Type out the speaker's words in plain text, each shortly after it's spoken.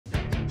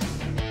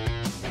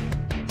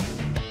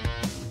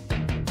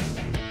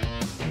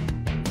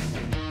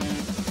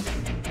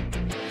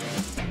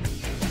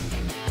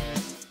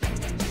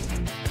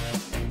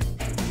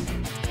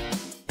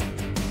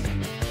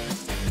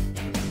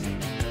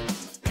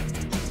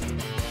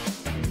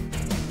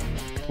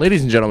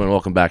Ladies and gentlemen,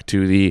 welcome back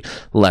to the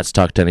Let's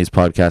Talk Tennies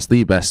podcast,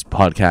 the best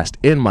podcast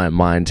in my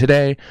mind.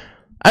 Today,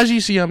 as you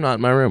see, I'm not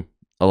in my room.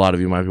 A lot of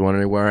you might be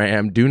wondering where I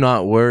am. Do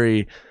not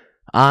worry.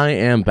 I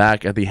am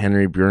back at the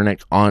Henry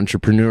Burnick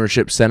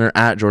Entrepreneurship Center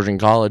at Georgian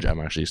College.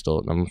 I'm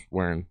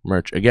wearing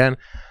merch again.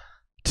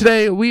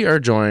 Today, we are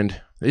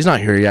joined. He's not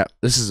here yet.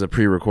 This is a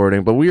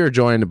pre-recording, but we are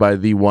joined by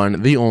the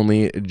one, the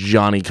only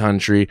Jonny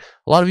Country.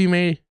 A lot of you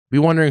may be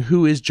wondering,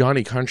 who is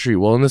Jonny Country?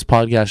 Well, in this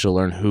podcast, you'll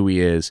learn who he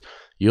is.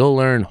 You'll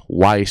learn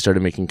why he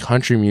started making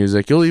country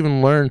music. You'll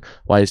even learn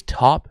why his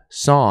top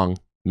song,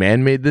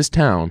 Man Made This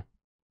Town,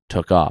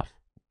 took off.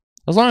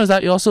 As long as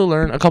that, you also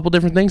learn a couple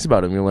different things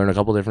about him. You'll learn a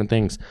couple different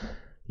things.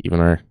 Even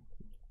our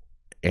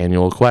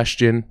annual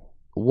question,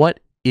 what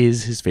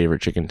is his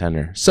favorite chicken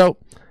tender? So,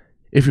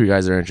 if you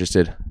guys are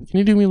interested, can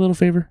you do me a little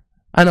favor?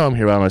 I know I'm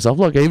here by myself.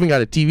 Look, I even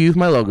got a TV with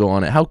my logo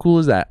on it. How cool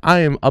is that? I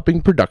am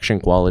upping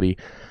production quality.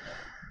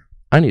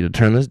 I need to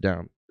turn this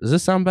down. Does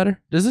this sound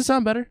better? Does this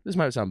sound better? This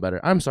might sound better.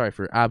 I'm sorry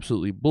for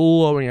absolutely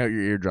blowing out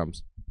your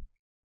eardrums.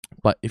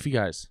 But if you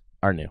guys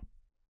are new,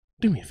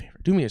 do me a favor.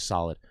 Do me a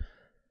solid.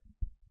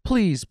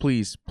 Please,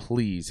 please,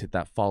 please hit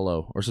that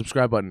follow or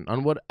subscribe button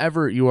on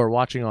whatever you are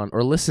watching on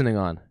or listening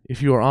on.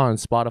 If you are on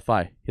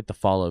Spotify, hit the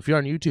follow. If you're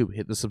on YouTube,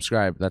 hit the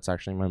subscribe. That's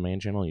actually my main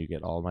channel. You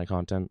get all of my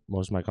content,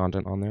 most of my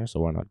content on there,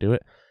 so why not do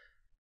it?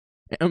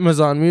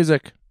 Amazon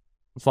Music,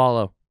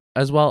 follow.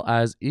 As well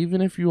as,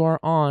 even if you are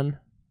on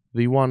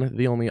the one,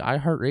 the only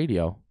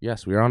iHeartRadio.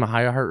 Yes, we are on a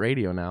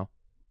iHeartRadio now.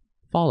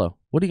 Follow.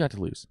 What do you got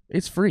to lose?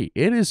 It's free.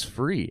 It is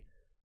free.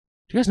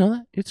 Do you guys know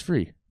that? It's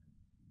free.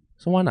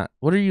 So why not?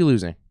 What are you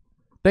losing?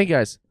 Thank you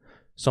guys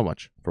so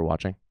much for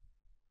watching.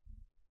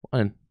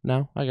 And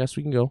now, I guess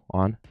we can go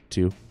on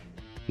to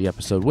the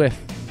episode with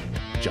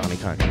Jonny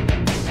Country.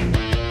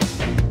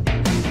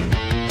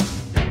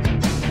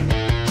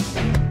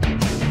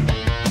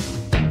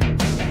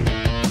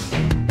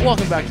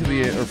 Welcome back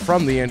to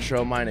from the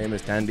intro. My name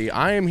is Tendie.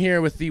 I am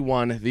here with the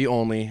one, the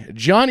only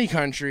Jonny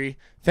Country.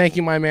 Thank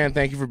you, my man.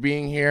 Thank you for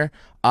being here.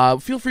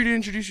 Feel free to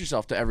introduce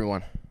yourself to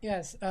everyone.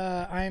 Yes,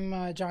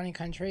 I'm Jonny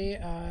Country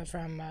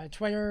from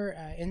Twitter,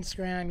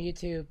 Instagram,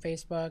 YouTube,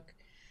 Facebook.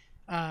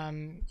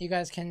 You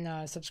guys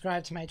can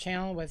subscribe to my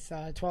channel with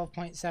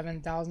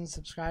 12.7 thousand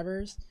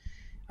subscribers.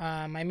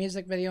 My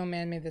music video,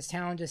 Man Made This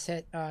Town, just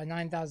hit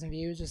 9,000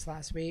 views just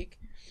last week.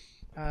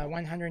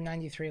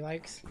 193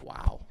 likes.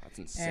 Wow, that's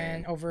insane.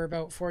 And over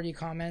about 40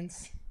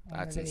 comments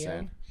on the video.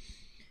 Insane.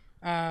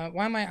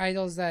 One of my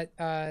idols that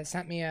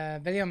sent me a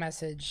video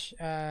message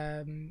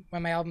when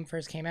my album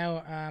first came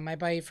out, my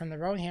buddy from the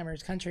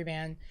Roadhammers country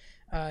band,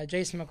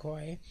 Jason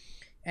McCoy,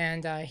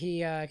 and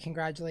he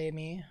congratulated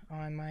me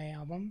on my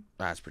album.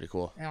 That's pretty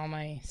cool. And all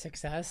my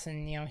success,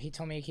 and he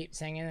told me to keep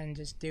singing and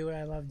just do what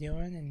I love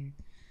doing, and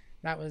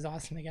that was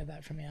awesome to get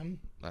that from him.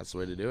 That's the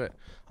way to do it.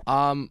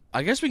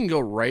 I guess we can go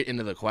right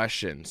into the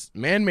questions.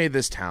 Man Made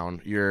This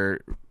Town,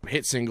 your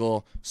hit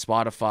single,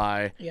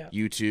 Spotify,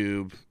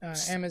 YouTube,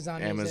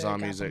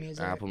 Amazon Music,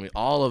 Apple Music,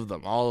 all of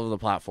them, all of the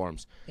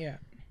platforms. Yeah.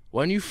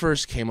 When you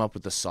first came up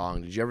with the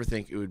song, did you ever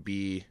think it would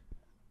be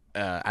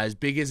as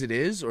big as it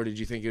is, or did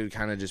you think it would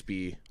kind of just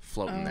be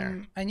floating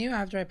there? I knew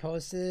after I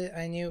posted it,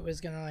 I knew it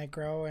was gonna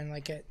grow and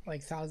get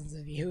thousands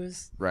of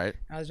views. Right.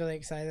 I was really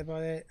excited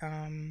about it.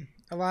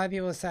 A lot of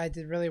people said I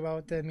did really well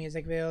with the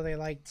music video. They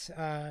liked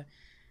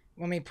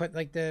when we put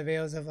the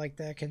videos of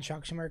the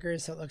construction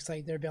workers, so it looks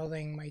like they're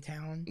building my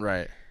town.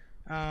 Right.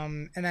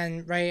 And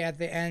then right at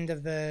the end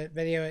of the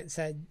video, it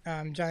said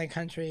Jonny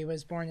Country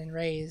was born and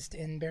raised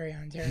in Barrie,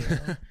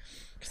 Ontario,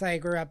 because I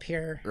grew up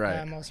here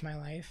most of my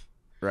life.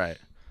 Right.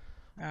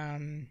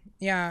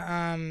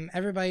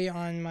 Everybody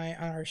on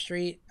our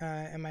street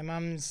and my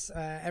mom's,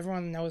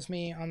 everyone knows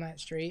me on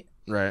that street.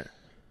 Right.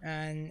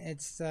 And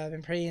it's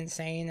been pretty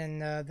insane.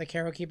 And the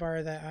karaoke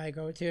bar that I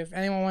go to, if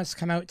anyone wants to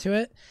come out to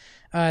it,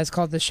 it's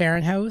called the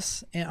Sharon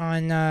House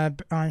on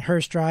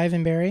Hearst Drive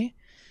in Barrie.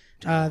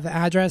 The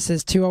address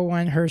is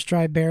 201 Hearst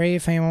Drive, Barrie.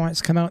 If anyone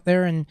wants to come out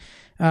there and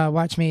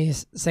watch me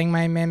sing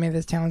my Man Made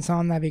This Town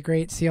song, that'd be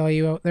great. See all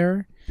you out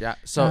there. Yeah,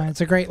 so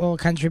it's a great little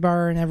country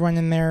bar, and everyone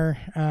in there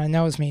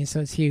knows me,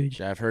 so it's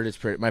huge. Yeah, I've heard it's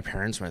pretty. My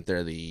parents went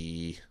there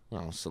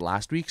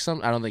last week.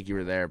 I don't think you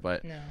were there,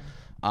 but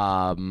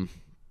no.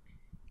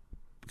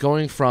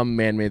 Going from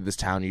Man Made This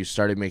Town, you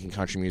started making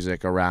country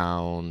music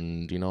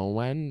around,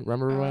 when?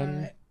 Remember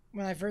when?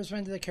 When I first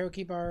went to the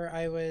karaoke bar,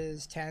 I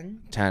was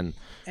 10. 10.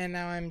 And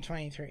now I'm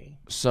 23.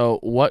 So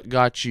what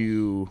got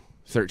you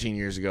 13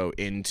 years ago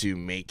into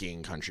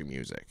making country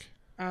music?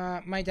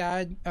 My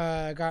dad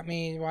got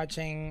me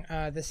watching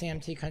the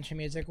CMT Country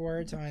Music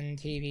Awards on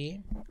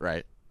TV.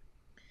 Right.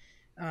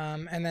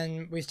 And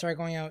then we started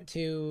going out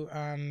to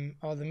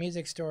all the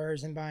music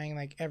stores and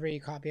buying every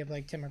copy of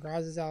Tim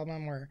McGraw's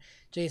album, or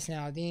Jason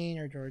Aldean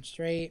or George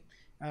Strait,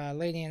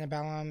 Lady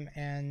Antebellum,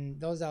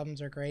 and those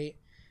albums are great.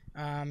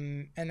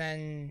 And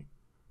then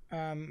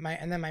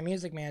my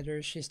music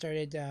manager, she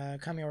started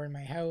coming over to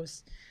my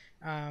house,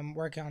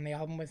 working on the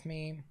album with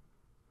me.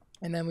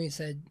 And then we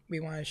said, we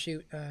want to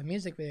shoot a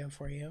music video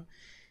for you.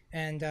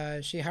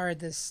 and she hired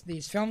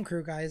these film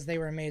crew guys. They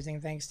were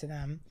amazing, thanks to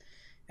them.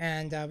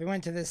 And we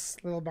went to this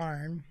little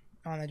barn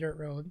on a dirt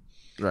road.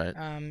 Right.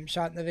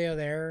 Shot the video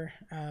there.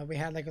 We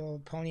had like a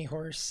little pony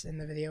horse in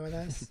the video with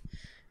us.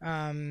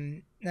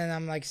 Then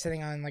I'm like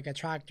sitting on like a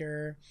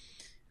tractor.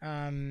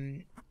 Yeah,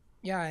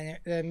 and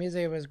the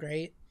music was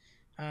great.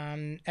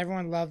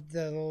 Everyone loved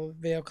the little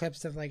video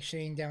clips of like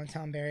shooting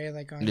downtown Barrie,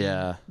 like on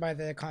by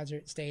the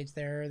concert stage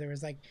there. There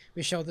was like,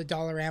 we showed the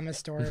Dollarama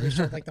store. We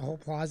showed like the whole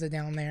plaza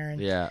down there,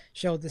 and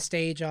showed the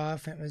stage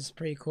off. It was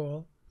pretty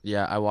cool.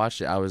 Yeah, I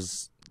watched it. I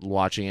was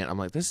watching it. I'm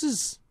like, this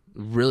is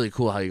really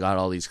cool how you got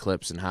all these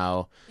clips and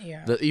how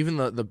even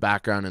the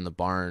background in the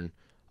barn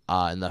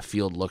and the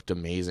field looked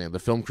amazing. The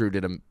film crew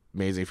did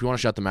amazing. If you want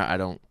to shout them out, I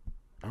don't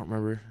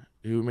remember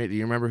who made. Do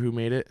you remember who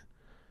made it?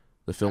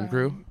 The film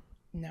crew.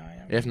 No, I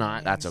don't. If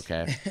not, that's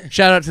okay.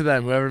 Shout out to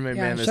them, whoever made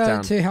Man This Town. Shout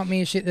out to help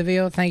me shoot the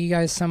video. Thank you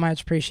guys so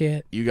much. Appreciate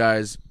it. You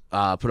guys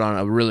put on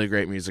a really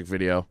great music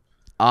video.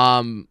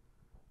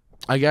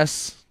 I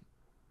guess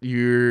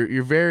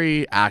you're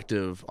very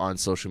active on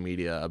social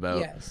media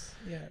about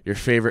your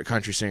favorite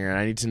country singer, and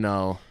I need to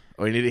know,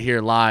 or we need to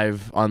hear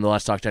live on the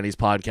Let's Talk Tendies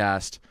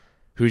podcast.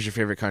 Who's your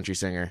favorite country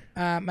singer?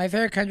 My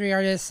favorite country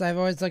artist I've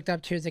always looked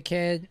up to as a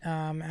kid.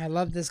 I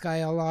love this guy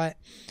a lot.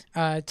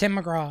 Tim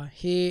McGraw.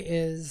 He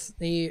is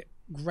the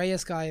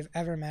greatest guy I've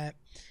ever met.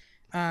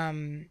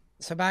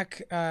 So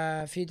back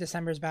a few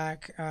Decembers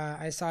back,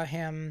 I saw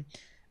him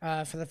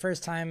for the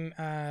first time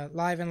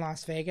live in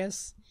Las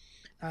Vegas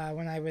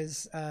when I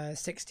was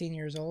 16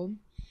 years old.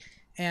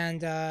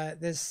 And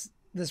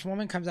this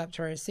woman comes up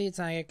to our seats,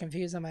 and I get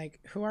confused. I'm like,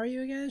 who are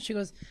you again? She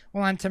goes,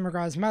 well, I'm Tim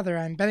McGraw's mother.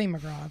 I'm Betty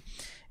McGraw.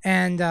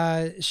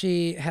 And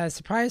she has a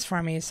surprise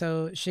for me,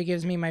 so she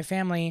gives me my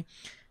family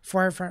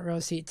 4 front row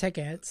seat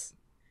tickets.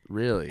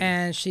 Really?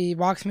 And she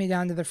walks me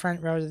down to the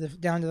front row,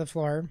 down to the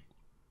floor.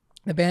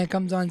 The band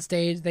comes on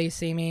stage. They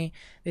see me.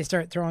 They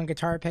start throwing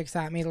guitar picks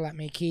at me to let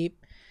me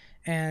keep.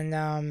 And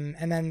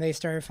then they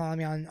started following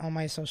me on all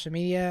my social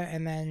media.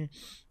 And then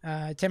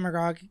Tim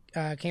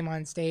McGraw came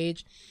on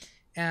stage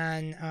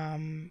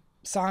and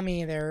saw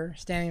me there,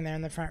 standing there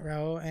in the front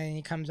row. And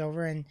he comes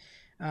over and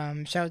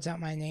shouts out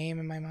my name,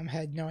 and my mom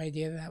had no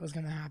idea that was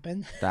going to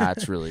happen.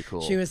 That's really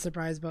cool. She was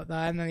surprised about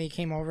that, and then he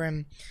came over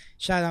and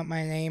shouted out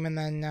my name, and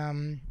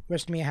then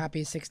wished me a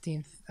happy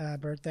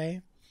 16th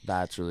birthday.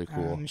 That's really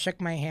cool.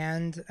 Shook my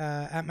hand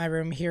at my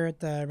room here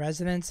at the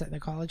residence at the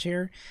college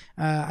here.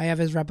 I have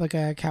his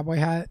replica cowboy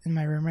hat in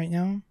my room right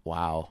now.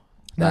 Wow.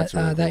 That's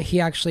really cool. That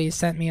he actually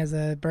sent me as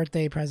a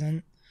birthday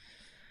present.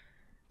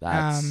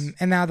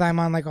 And now that I'm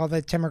on like all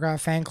the Tim McGraw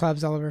fan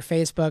clubs all over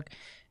Facebook,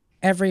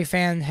 every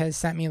fan has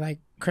sent me like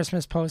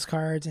Christmas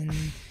postcards and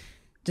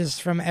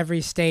just from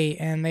every state,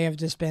 and they have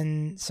just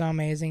been so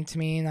amazing to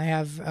me. And I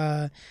have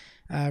a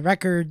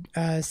record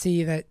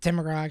CD that Tim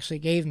McGraw actually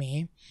gave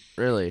me.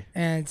 Really?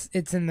 And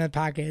it's in the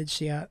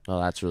package. Yeah. Oh,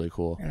 that's really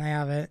cool. And I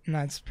have it, and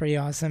that's pretty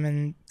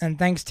awesome. And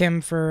thanks,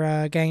 Tim,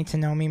 for getting to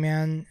know me,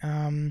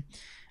 man.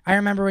 I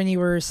remember when you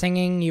were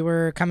singing, you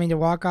were coming to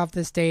walk off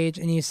the stage,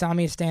 and you saw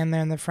me stand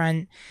there in the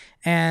front,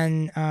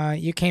 and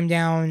you came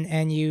down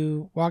and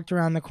you walked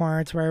around the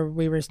corner to where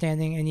we were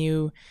standing, and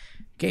you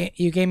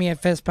gave me a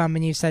fist bump,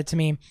 and you said to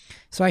me,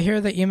 so I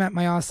hear that you met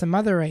my awesome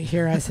mother right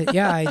here. I said,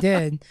 yeah, I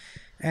did.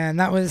 And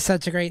that was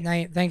such a great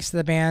night. Thanks to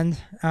the band.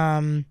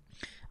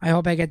 I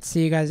hope I get to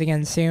see you guys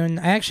again soon.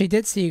 I actually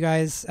did see you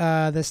guys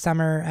this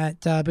summer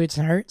at Boots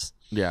and Hurts.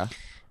 Yeah.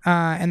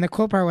 And the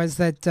cool part was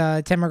that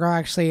Tim McGraw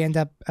actually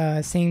ended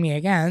up seeing me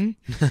again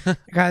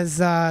because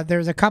there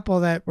was a couple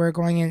that were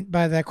going in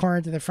by the corner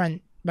to the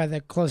front, by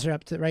the close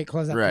up to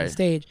the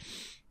stage.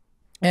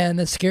 And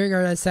the security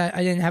guard said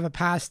I didn't have a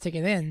pass to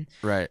get in.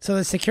 Right. So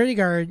the security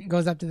guard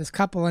goes up to this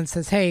couple and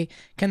says, hey,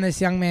 can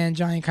this young man,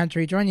 Jonny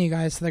Country, join you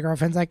guys? So the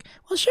girlfriend's like,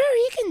 well, sure,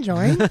 he can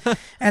join.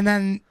 And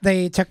then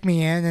they took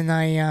me in, and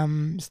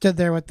I stood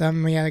there with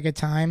them. We had a good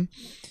time.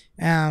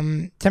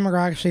 Tim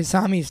McGraw actually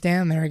saw me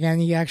stand there again.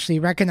 He actually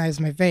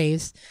recognized my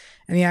face,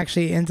 and he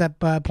actually ends up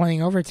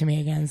pointing over to me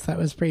again. So that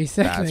was pretty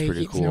sick. That's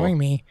pretty keeps cool. Knowing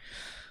me.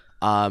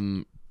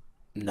 No,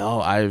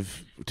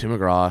 Tim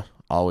McGraw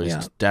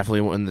always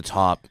definitely in the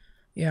top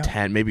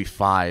 10, maybe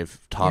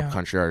 5 top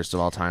country artists of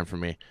all time for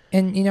me.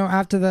 And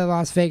after the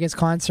Las Vegas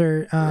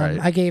concert,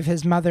 I gave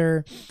his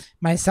mother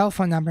my cell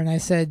phone number, and I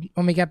said,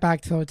 when we get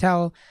back to the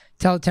hotel,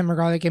 tell Tim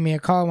McGraw to give me a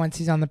call once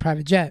he's on the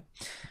private jet.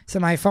 So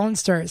my phone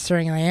starts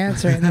ringing, and I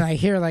answer it, and then I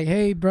hear like,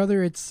 hey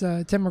brother, it's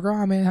Tim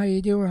McGraw, man, how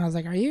you doing? I was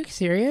like, are you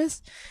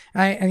serious?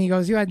 And he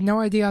goes, you had no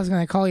idea I was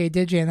going to call you,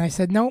 did you? And I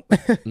said, nope.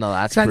 No,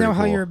 that's so I know cool.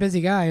 how you're a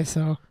busy guy,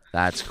 so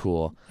that's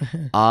cool.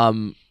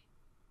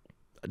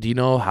 Do you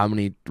know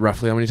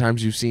roughly how many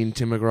times you've seen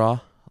Tim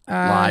McGraw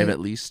live at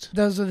least?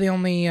 Those are the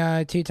only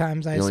 2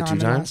 times I saw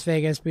him in Las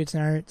Vegas, Boots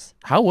and Hearts.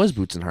 How was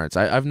Boots and Hearts?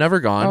 I've never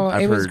gone. Oh,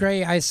 it was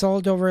great. I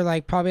sold over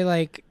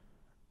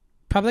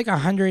probably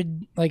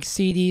 100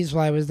 CDs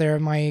while I was there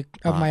of my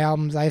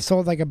albums. I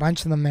sold a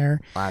bunch of them there.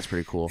 Wow, that's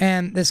pretty cool.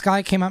 And this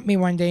guy came up to me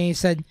one day and he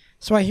said,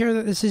 so I hear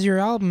that this is your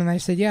album, and I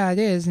said, yeah, it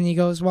is. And he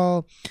goes,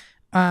 well,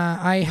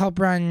 I help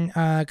run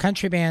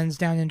country bands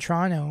down in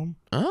Toronto.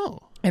 Oh.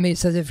 And he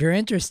says, if you're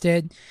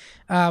interested,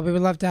 we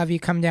would love to have you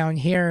come down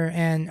here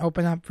and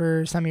open up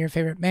for some of your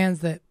favorite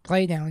bands that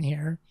play down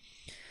here.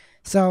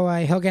 So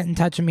he'll get in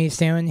touch with me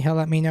soon. He'll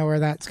let me know where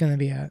that's going to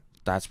be at.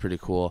 That's pretty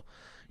cool.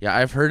 Yeah,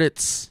 I've heard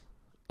it's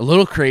a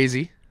little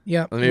crazy.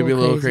 Yeah, maybe a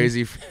little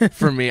crazy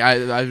for me.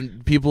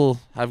 People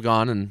have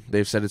gone and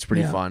they've said it's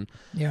pretty fun.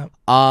 Yeah.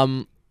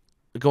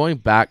 Going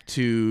back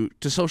to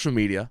social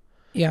media.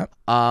 Yeah.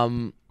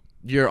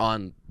 You're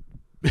on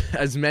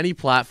as many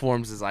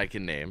platforms as I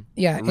can name.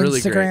 Yeah,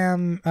 really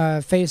Instagram,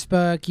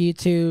 Facebook,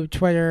 YouTube,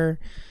 Twitter.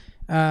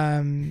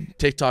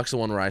 TikTok's the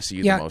one where I see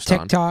you the most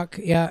TikTok,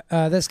 on. Yeah,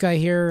 this guy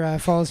here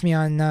follows me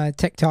on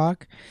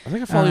TikTok. I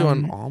think I follow you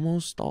on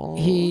almost all.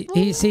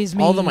 He sees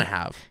me. All of them I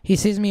have. He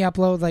sees me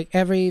upload like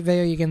every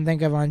video you can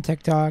think of on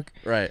TikTok.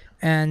 Right.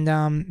 And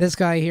this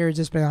guy here has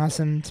just been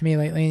awesome to me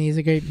lately, and he's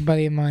a great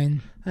buddy of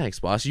mine.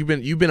 Thanks, boss.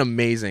 You've been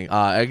amazing.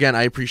 Again,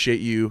 I appreciate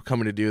you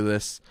coming to do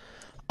this.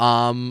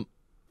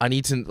 I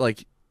need to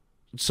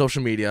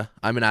social media.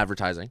 I'm in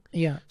advertising.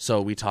 Yeah.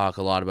 So we talk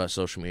a lot about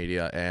social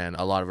media and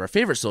a lot of our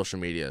favorite social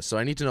media. So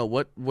I need to know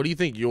what do you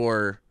think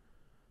your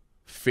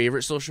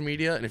favorite social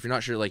media, and if you're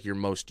not sure, your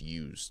most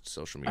used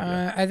social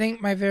media? I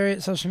think my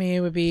favorite social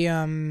media would be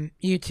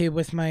YouTube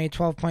with my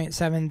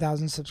 12.7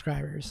 thousand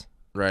subscribers.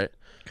 Right.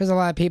 Because a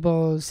lot of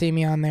people see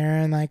me on there,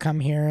 and I come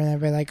here,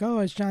 and they're like, "Oh,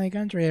 it's Jonny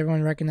Country."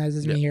 Everyone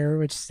recognizes me here,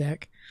 which is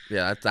sick.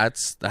 Yeah,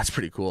 that's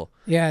pretty cool.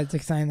 Yeah, it's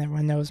exciting that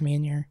everyone knows me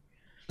in here.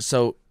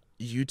 So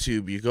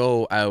YouTube, you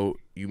go out,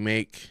 you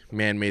make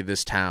Man Made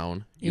This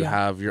Town. You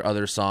have your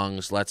other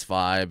songs, Let's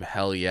Vibe,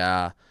 Hell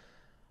Yeah.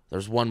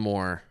 There's one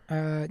more.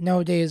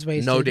 No Days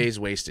Wasted. No Days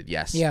Wasted,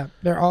 yes. Yeah,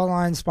 they're all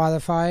on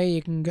Spotify.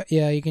 You can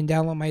you can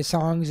download my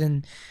songs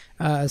and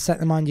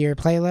set them onto your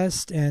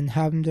playlist and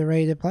have them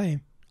ready to play.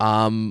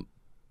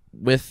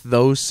 With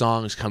those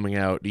songs coming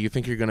out, do you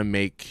think you're going to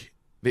make...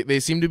 They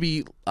seem to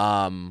be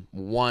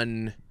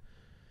one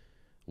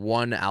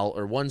song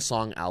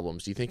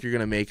albums. Do you think you're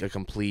going to make a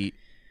complete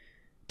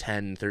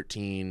 10,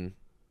 13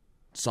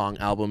 song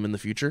album in the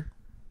future?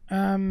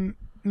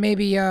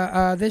 Maybe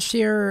this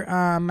year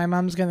my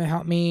mom's gonna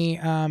help me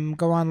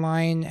go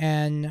online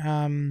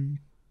and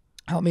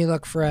help me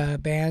look for a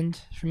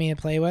band for me to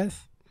play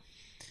with.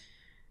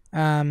 So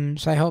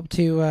I hope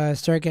to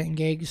start getting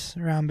gigs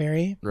around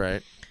Barrie.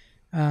 Right.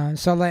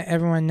 So I'll let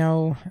everyone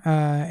know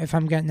if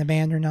I'm getting a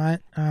band or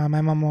not.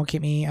 My mom will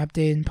keep me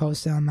updated and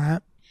posted on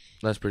that.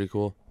 That's pretty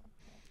cool.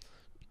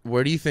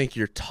 Where do you think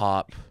your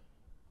top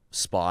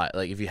spot,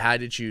 if you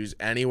had to choose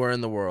anywhere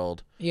in the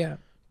world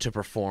to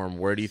perform,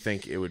 where do you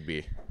think it would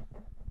be?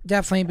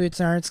 Definitely Boots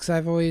and Arts, because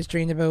I've always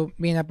dreamed about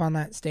being up on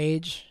that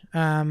stage. But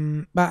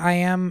I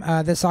am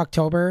this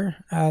October,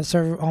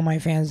 so all my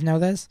fans know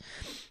this.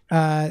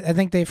 I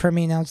think they've heard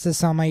me announce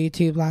this on my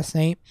YouTube last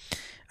night.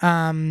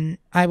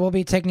 I will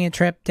be taking a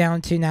trip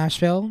down to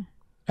Nashville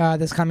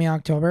this coming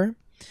October.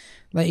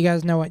 Let you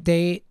guys know what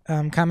date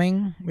I'm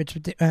coming,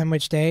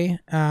 which day.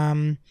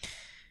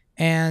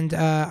 And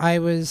I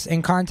was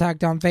in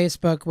contact on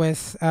Facebook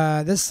with,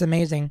 this is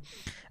amazing,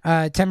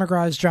 Tim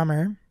McGraw's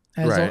drummer,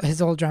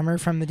 his old drummer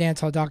from the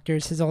Dancehall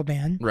Doctors, his old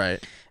band.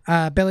 Right.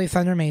 Billy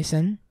Thunder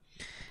Mason.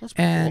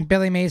 And cool.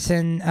 Billy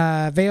Mason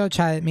video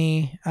chatted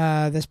me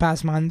this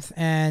past month,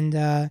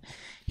 and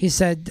he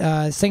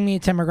said, sing me a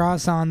Tim McGraw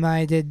song that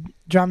I did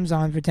drums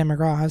on for Tim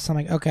McGraw. So I'm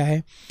like,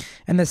 okay.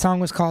 And the song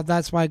was called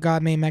That's Why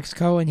God Made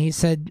Mexico, and he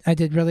said I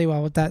did really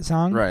well with that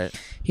song. Right.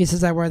 He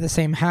says I wear the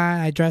same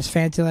hat, I dress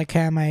fancy like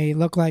him, I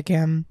look like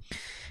him.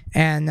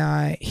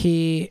 And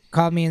he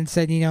called me and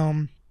said,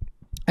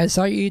 I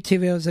saw your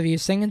YouTube videos of you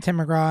singing Tim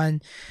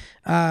McGraw,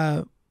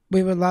 and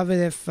we would love it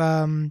if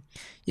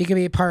you could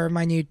be a part of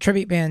my new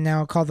tribute band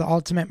now called the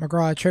Ultimate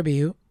McGraw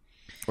Tribute.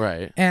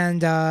 Right.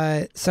 And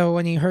so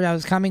when he heard I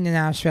was coming to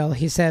Nashville,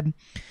 he said,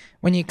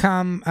 when you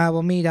come,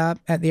 we'll meet up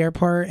at the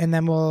airport, and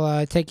then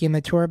we'll take you in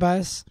the tour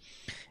bus,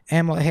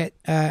 and we'll hit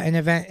an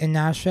event in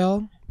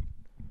Nashville,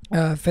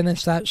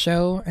 finish that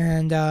show,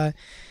 and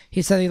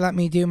he said he let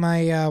me do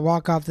my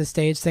walk off the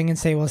stage thing and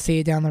say, we'll see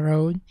you down the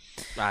road.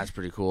 That's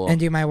pretty cool. And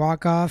do my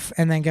walk off,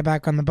 and then get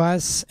back on the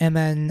bus, and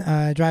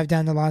then drive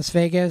down to Las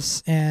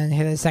Vegas and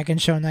hit a second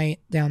show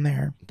night down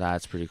there.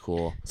 That's pretty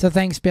cool. So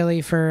thanks,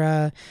 Billy,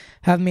 for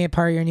having me a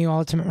part of your new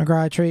Ultimate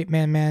McGraw treat.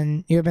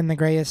 Man, you've been the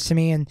greatest to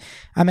me, and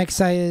I'm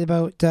excited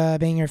about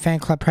being your fan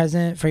club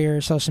president for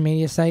your social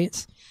media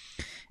sites.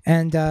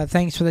 And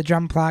thanks for the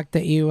drum plaque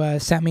that you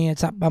sent me.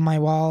 It's up on my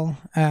wall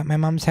at my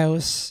mom's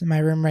house in my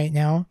room right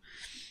now.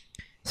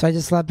 So I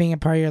just love being a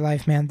part of your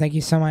life, man. Thank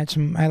you so much.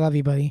 I love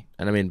you, buddy.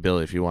 And I mean,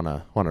 Billy, if you want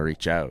to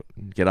reach out,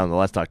 get on the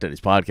Let's Talk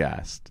Tendies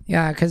podcast.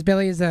 Yeah, because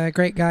Billy is a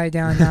great guy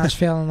down in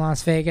Nashville and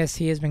Las Vegas.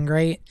 He has been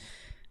great.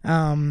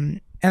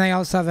 And I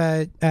also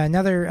have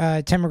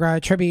another Tim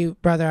McGraw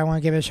tribute brother I want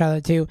to give a shout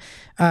out to,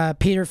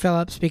 Peter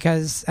Phillips,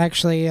 because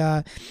actually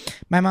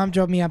my mom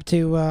drove me up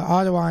to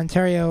Ottawa,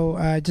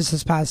 Ontario just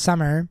this past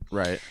summer.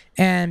 Right.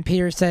 And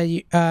Peter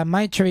said,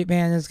 my tribute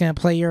band is going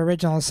to play your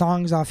original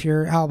songs off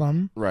your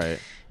album. Right.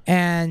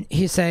 And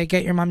he said,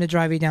 get your mom to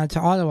drive you down to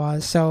Ottawa.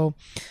 So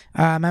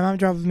my mom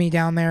drove me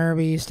down there.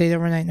 We stayed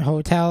overnight in a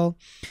hotel.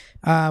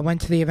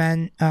 Went to the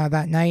event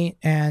that night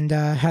and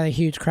had a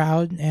huge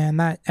crowd, and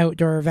that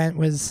outdoor event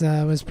was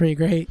pretty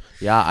great.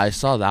 Yeah, I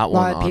saw that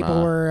one. A lot of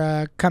people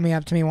were coming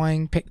up to me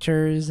wanting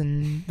pictures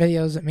and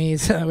videos with me,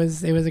 so it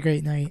was a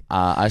great night.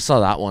 I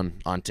saw that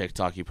one on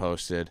TikTok you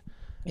posted.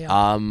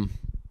 Yeah.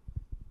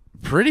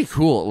 Pretty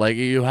cool. Like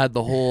you had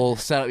the whole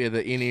setup. You had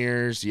the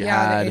in-ears. You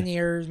had the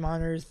in-ears,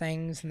 monitors,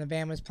 things, and the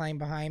band was playing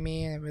behind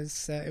me, and it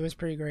was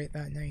pretty great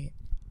that night.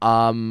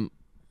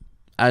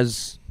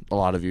 As a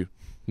lot of you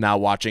now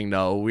watching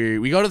know,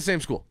 we go to the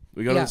same school.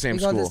 We go to the same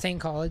school. We go to the same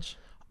college.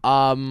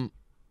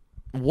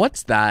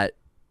 What's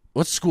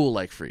school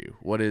like for you?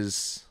 What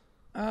is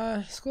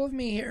school with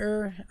me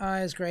here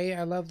is great.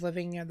 I love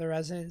living at the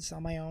residence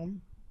on my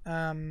own.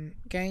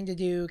 Getting to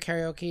do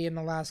karaoke in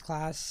the last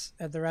class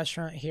at the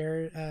restaurant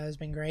here has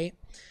been great.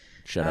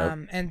 Shut up.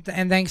 And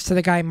thanks to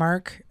the guy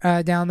Mark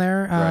down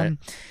there. Right.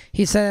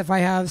 He said if I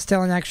have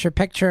still an extra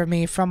picture of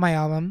me from my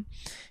album,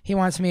 he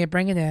wants me to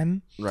bring it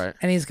in. Right.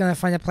 And he's gonna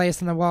find a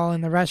place on the wall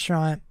in the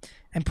restaurant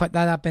and put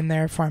that up in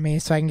there for me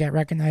so I can get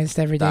recognized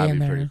every day in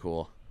there. That'd be pretty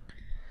cool.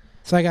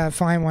 So I gotta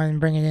find one and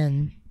bring it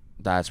in.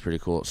 That's pretty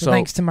cool. So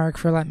thanks to Mark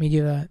for letting me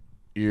do that.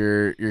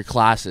 Your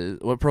classes.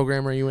 What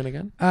program are you in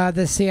again?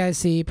 The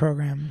CIC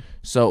program.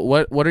 So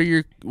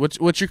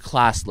what's your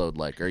class load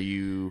like? Are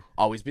you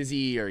always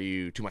busy? Are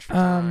you too much for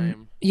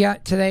time? Yeah,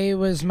 today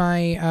was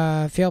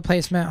my field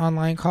placement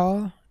online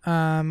call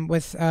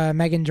with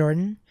Megan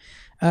Jordan.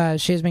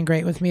 She's been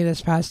great with me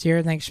this past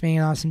year. Thanks for being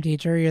an awesome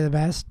teacher. You're the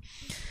best.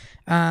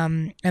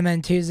 And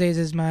then Tuesdays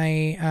is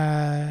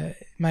my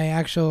my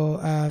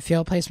actual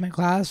field placement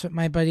class with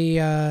my buddy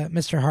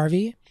Mr.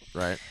 Harvey.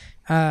 Right.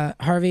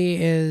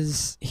 Harvey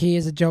is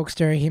a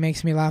jokester. He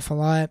makes me laugh a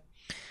lot.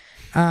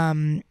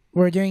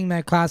 We're doing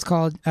the class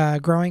called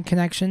Growing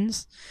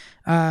Connections.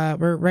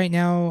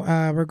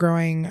 We're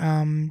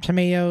growing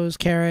tomatoes,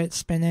 carrots,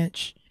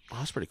 spinach. Oh,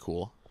 that's pretty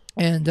cool.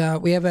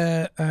 And we have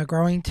a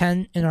growing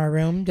tent in our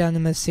room down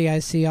in the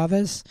CIC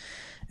office,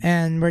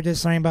 and we're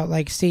just learning about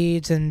like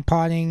seeds and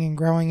potting and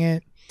growing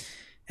it,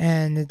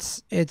 and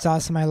it's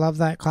awesome. I love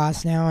that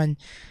class now. And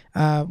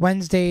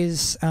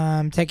Wednesdays,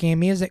 taking a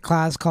music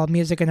class called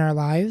Music in Our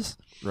Lives,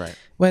 right,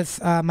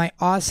 with my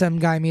awesome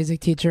guy music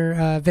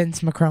teacher Vince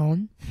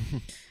McCrone,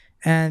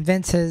 and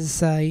Vince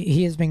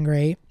he has been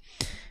great.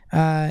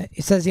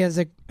 He says he has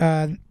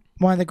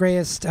one of the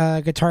greatest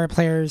guitar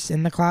players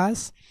in the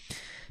class.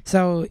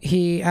 So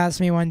he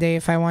asked me one day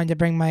if I wanted to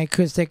bring my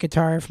acoustic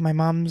guitar from my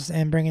mom's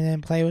and bring it in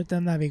and play with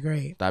them. That'd be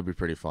great. That'd be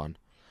pretty fun.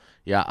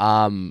 Yeah.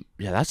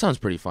 Yeah, that sounds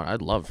pretty fun.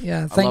 I'd love.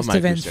 Yeah. Thanks to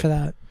Vince for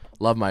that.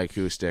 Love my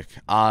acoustic.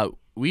 I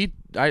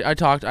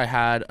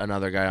had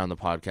another guy on the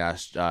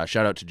podcast.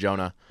 Shout out to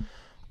Jonah.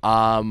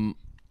 And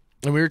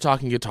we were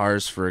talking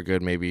guitars for a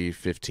good maybe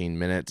 15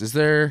 minutes. Is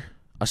there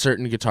a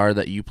certain guitar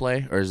that you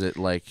play, or is it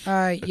like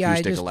acoustic, yeah,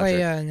 I just electric?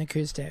 play an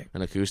acoustic.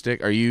 An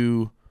acoustic? Are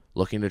you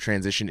looking to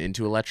transition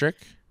into electric?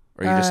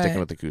 Or are you just sticking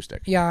with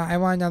acoustic? Yeah, I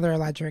want another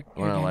electric.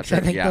 I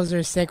think those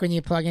are sick when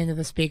you plug into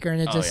the speaker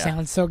and it just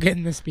sounds so good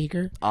in the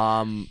speaker.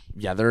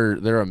 Yeah,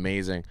 they're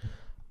amazing.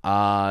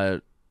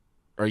 Are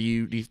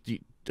you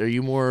big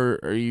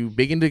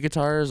into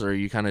guitars, or are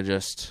you kind of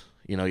just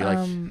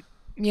like?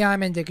 Yeah,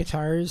 I'm into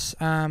guitars.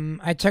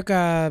 I took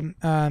a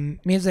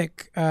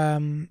music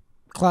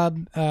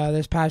club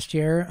this past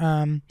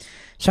year.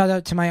 Shout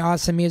out to my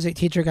awesome music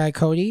teacher guy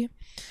Cody.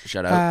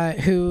 Shout out.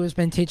 Who's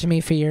been teaching me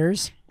for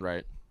years.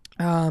 Right.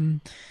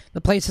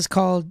 The place is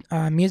called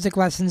Music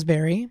Lessons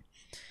Barrie.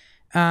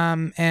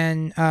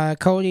 And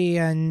Cody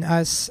and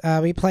us,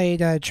 we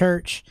played a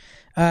church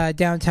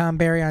downtown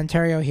Barrie,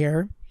 Ontario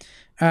here,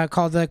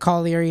 called the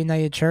Collier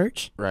United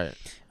Church. Right.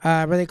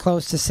 Really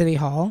close to City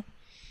Hall.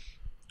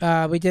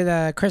 We did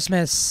a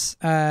Christmas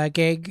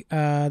gig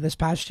this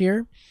past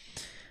year.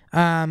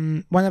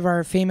 One of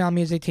our female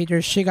music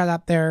teachers, she got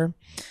up there,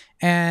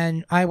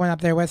 and I went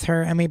up there with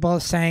her, and we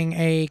both sang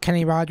a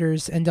Kenny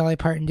Rogers and Dolly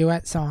Parton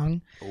duet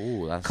song.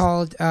 Ooh, that's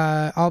called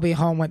I'll Be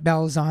Home with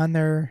Bells On.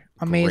 Their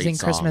amazing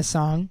Christmas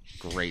song.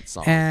 Great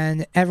song.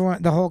 And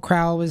the whole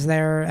crowd was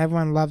there.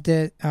 Everyone loved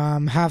it.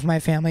 Half my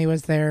family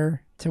was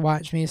there to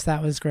watch me, so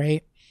that was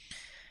great.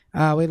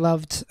 We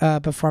loved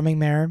performing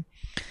there.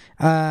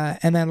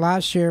 And then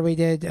last year we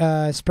did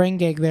a spring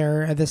gig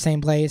there at the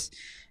same place,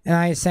 and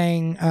I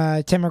sang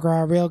Tim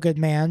McGraw, Real Good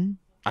Man.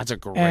 That's a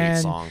great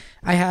song.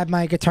 I had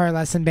my guitar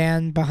lesson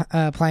band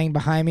playing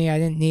behind me. I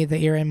didn't need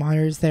the ear-in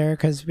monitors there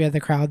because we had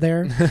the crowd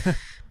there.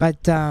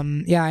 But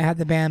yeah, I had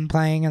the band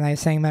playing, and I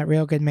sang that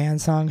Real Good Man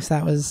song. So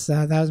that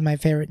was my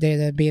favorite day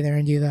to be there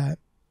and do that.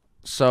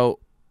 So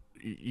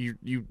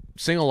you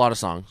sing a lot of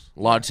songs,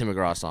 a lot of Tim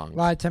McGraw songs. A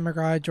lot of Tim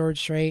McGraw, George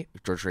Strait.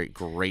 George Strait,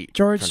 great.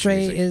 George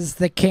Strait is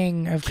the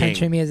king of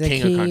country music.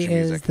 He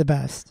is the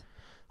best.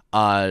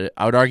 I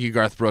would argue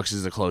Garth Brooks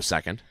is a close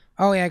second.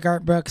 Oh yeah,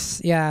 Garth Brooks.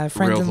 Yeah,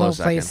 Friends Real in Low close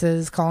second.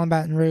 Places, Call 'em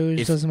Baton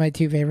Rouge. Those are my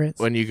two favorites.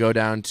 When you go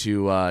down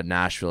to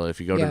Nashville, if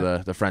you go Yeah.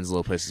 to the Friends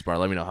Little Places bar,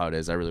 let me know how it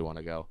is. I really want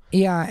to go.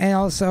 Yeah, and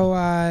also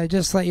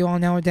just to let you all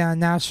know, down in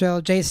Nashville,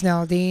 Jason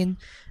Aldean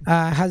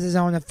has his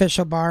own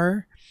official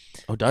bar.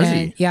 Oh, does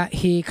he? Yeah,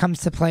 he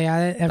comes to play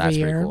at it every That's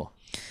year. pretty cool.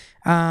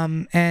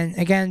 And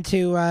again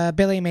to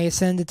Billy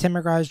Mason, the Tim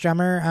McGraw's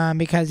drummer,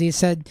 because he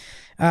said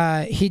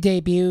he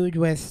debuted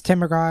with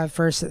Tim McGraw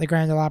first at the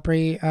Grand Ole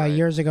Opry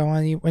years ago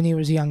when he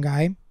was a young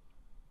guy.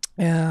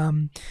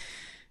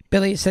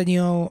 Billy said,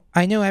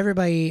 I know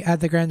everybody at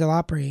the Grand Ole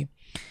Opry.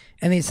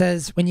 And he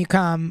says, when you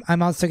come,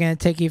 I'm also going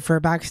to take you for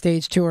a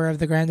backstage tour of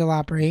the Grand Ole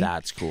Opry.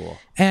 That's cool.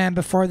 And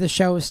before the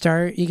show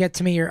starts, you get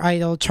to meet your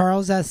idol,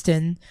 Charles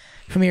Eston,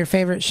 from your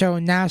favorite show,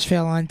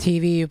 Nashville on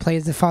TV, who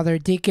plays the father,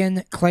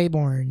 Deacon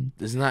Claiborne.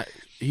 Isn't that...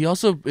 He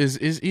also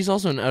he's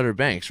also in Outer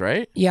Banks,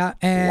 right? Yeah,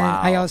 and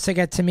Wow. I also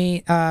get to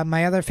meet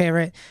my other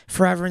favorite,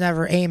 Forever and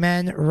Ever,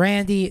 Amen,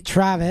 Randy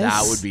Travis.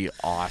 That would be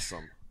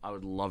awesome. I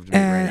would love to meet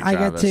And Randy I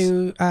Travis.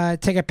 get to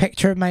take a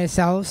picture of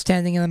myself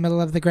standing in the middle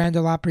of the Grand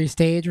Ole Opry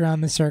stage around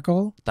the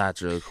circle.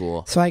 That's really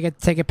cool. So I get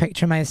to take a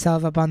picture of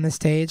myself up on the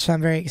stage. So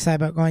I'm very excited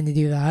about going to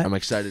do that. I'm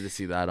excited to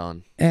see that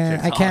on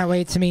And I TikTok. can't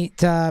wait to meet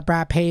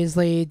Brad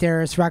Paisley,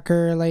 Darius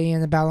Rucker, Lady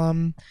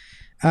Antebellum,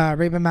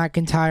 Reba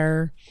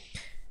McEntire.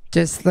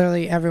 Just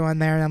literally everyone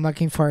there. And I'm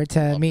looking forward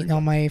to meeting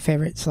all my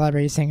favorite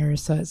celebrity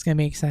singers. So it's going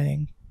to be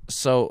exciting.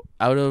 So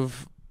out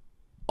of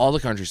all the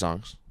country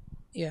songs,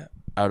 Yeah.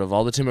 out of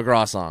all the Tim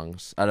McGraw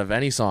songs, out of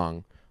any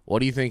song, what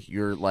do you think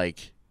your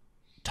like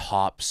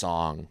top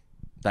song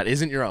that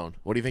isn't your own?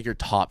 What do you think your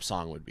top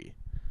song would be?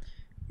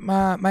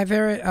 My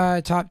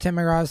favorite top Tim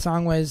McGraw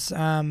song was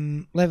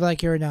Live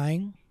Like You Were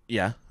Dying.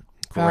 Yeah,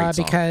 great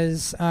song.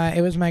 Because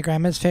it was my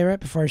grandma's favorite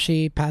before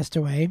she passed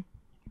away.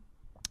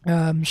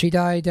 She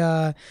died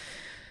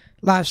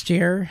last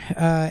year,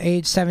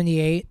 age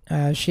 78.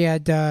 She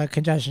had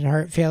congestion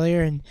heart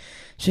failure, and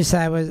she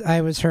said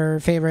I was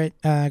her favorite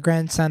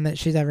grandson that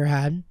she's ever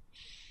had.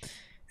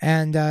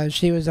 And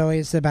she was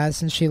always the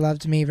best, and she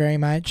loved me very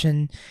much.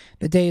 And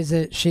the days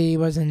that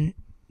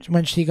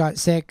when she got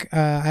sick,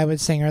 I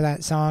would sing her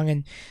that song,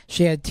 and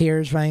she had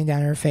tears running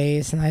down her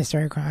face, and I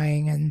started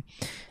crying, and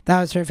that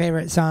was her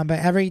favorite song. But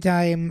every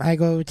time I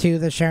go to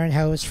the Sharon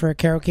House for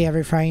karaoke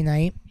every Friday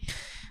night,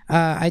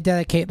 I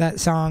dedicate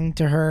that song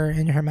to her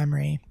in her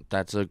memory.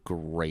 That's a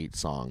great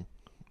song,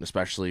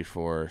 especially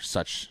for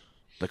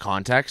the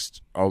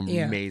context.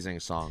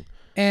 Amazing song.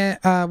 And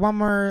one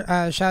more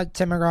shout out to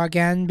Tim McGraw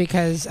again,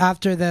 because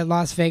after the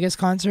Las Vegas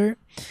concert,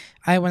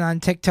 I went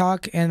on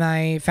TikTok and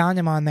I found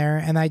him on there,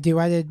 and I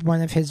duetted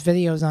one of his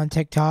videos on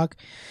TikTok.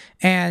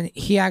 And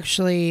he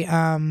actually,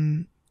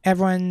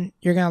 everyone,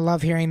 you're going to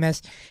love hearing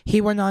this.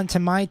 He went on to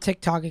my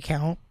TikTok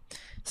account,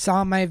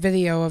 saw my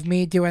video of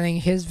me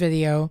duetting his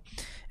video,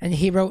 and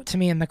he wrote to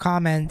me in the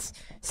comments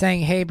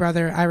saying, "Hey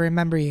brother, I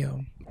remember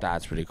you."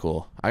 That's pretty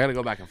cool. I gotta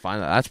go back and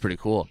find that. That's pretty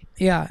cool.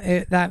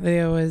 Yeah, that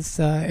video was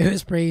it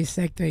was pretty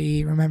sick that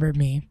he remembered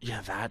me.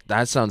 Yeah,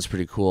 that sounds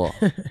pretty cool.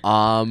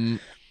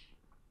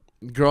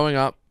 Growing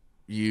up,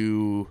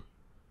 you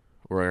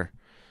were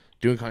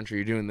doing country,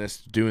 you're doing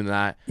this, doing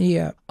that.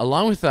 Yeah.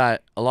 Along with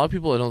that, a lot of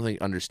people I don't think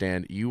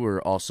understand you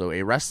were also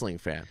a wrestling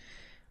fan.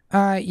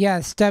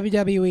 Yes,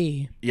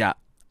 WWE. Yeah.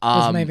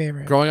 Was my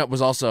favorite. Growing up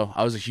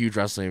I was a huge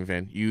wrestling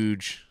fan.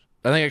 Huge.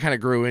 I think I kind of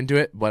grew into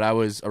it, but I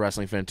was a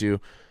wrestling fan too.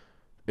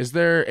 Is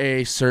there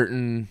a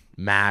certain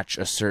match,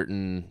 a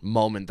certain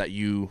moment that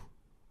you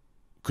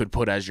could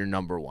put as your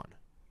number one?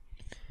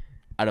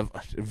 I know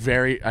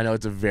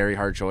it's a very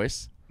hard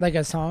choice. Like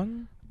a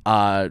song?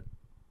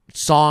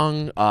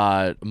 Song,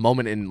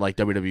 moment in like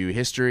WWE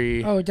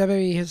history. Oh,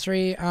 WWE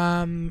history.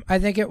 I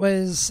think it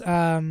was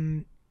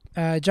John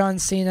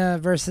Cena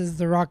versus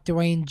The Rock,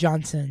 Dwayne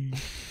Johnson.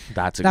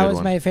 That's a good one. That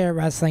was my favorite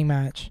wrestling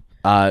match.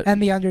 And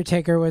The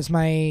Undertaker was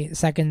my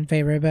second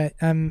favorite, but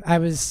I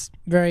was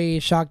very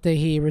shocked that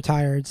he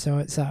retired, so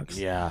it sucks.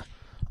 Yeah.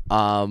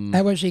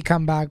 I wish he'd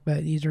come back,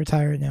 but he's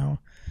retired now.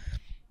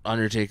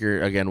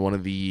 Undertaker, again,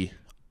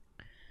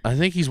 I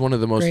think he's one of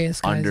the most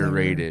Greatest guys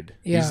underrated. ever.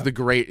 Yeah. He's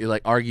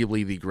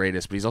arguably the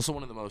greatest, but he's also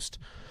one of the most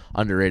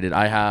underrated.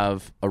 I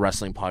have a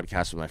wrestling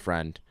podcast with my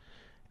friend,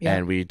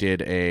 and we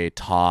did a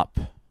top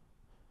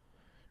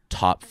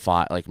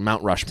 5, like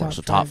Mount Rushmore,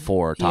 top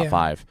 4, top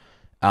 5.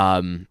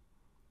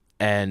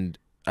 And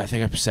I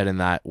think I've said in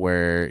that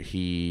where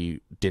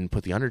he didn't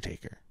put the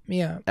Undertaker.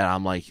 Yeah. And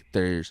I'm like,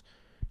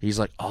 he's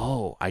like,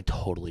 oh, I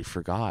totally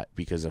forgot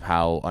because of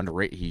how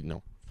underrated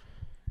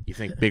you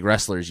think big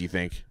wrestlers, you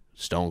think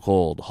Stone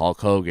Cold,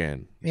 Hulk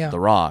Hogan, The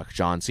Rock,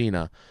 John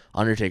Cena.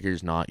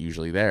 Undertaker's not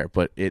usually there,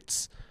 but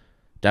it's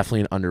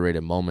definitely an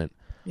underrated moment.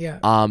 Yeah.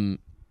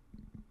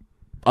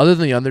 Other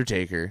than the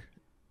Undertaker,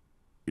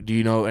 do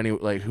you know any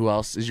who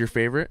else is your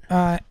favorite?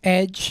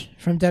 Edge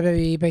from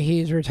WWE, but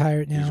he's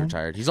retired now. He's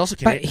retired. He's also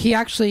Canadian. But he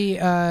actually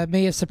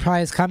made a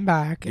surprise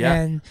comeback,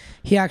 and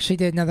he actually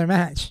did another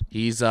match.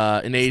 He's in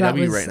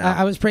AEW right now.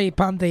 I was pretty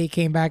pumped that he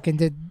came back and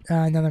did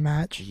another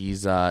match.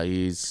 He's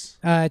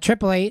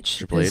Triple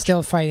H is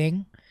still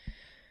fighting,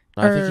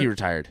 I think he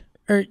retired.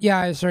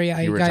 Yeah, sorry, yeah,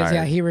 He guys, retired.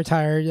 yeah, he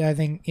retired. I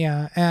think,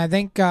 yeah, and I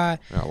think A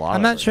lot I'm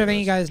of not it sure if any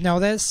of you guys know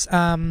this.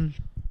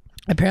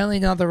 Apparently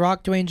now The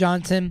Rock, Dwayne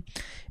Johnson,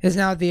 is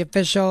now the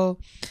official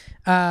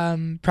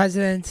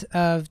president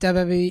of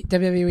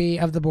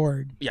WWE of the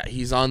board. Yeah,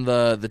 he's on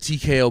the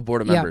TKO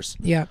board of members.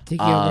 Yeah,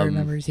 TKO board of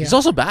members. Yeah, He's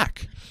also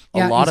back.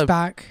 He's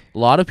back. A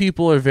lot of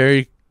people are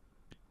very.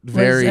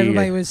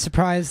 Everybody was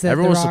surprised that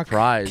everyone The was Rock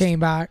surprised. came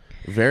back.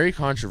 Very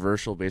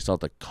controversial based on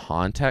the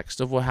context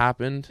of what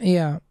happened.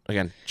 Yeah.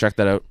 Again, check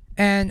that out.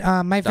 And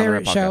my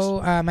favorite show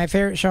on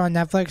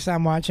Netflix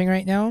I'm watching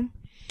right now,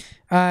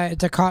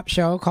 it's a cop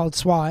show called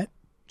SWAT.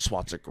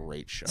 SWAT's a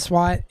great show.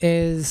 SWAT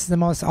is the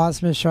most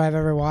awesome show I've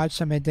ever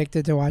watched. I'm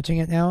addicted to watching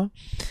it now.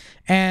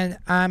 And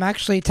I'm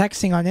actually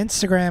texting on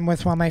Instagram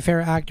with one of my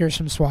favorite actors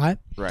from SWAT.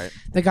 Right.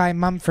 The guy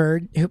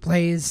Mumford, who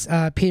plays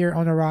Peter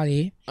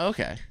Onorati.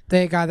 Okay.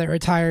 The guy that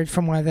retired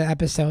from one of the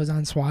episodes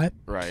on SWAT.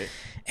 Right.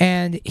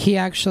 And he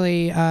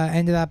actually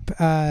ended up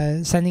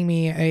sending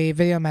me a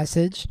video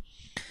message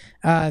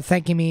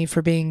thanking me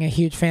for being a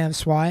huge fan of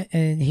SWAT.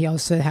 And he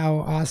also said how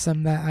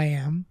awesome that I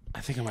am. I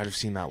think I might have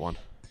seen that one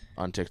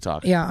on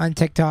TikTok. Yeah, on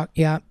TikTok.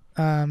 Yeah.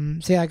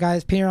 So yeah,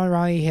 guys, Peter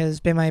Onorati has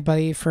been my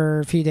buddy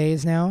for a few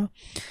days now.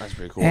 That's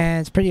pretty cool.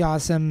 And it's pretty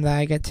awesome that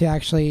I get to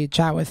actually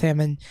chat with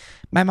him. And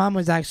my mom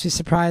was actually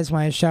surprised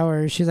when I show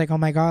her. She's like, "Oh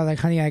my God, like,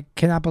 honey, I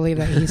cannot believe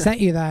that he sent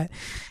you that."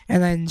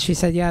 And then she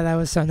said, "Yeah, that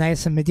was so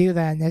nice of him to do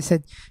that." And I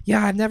said,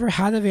 "Yeah, I've never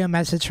had a video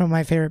message from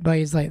my favorite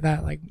buddies like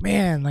that. Like,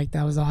 man, like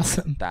that was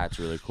awesome." That's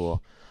really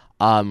cool.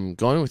 Going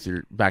with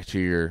back to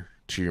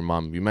your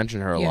mom. You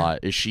mentioned her a lot.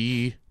 Is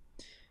she?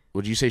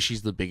 Would you say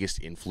she's the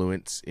biggest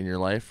influence in your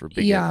life?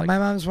 Yeah, my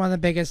mom's one of the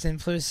biggest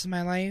influences in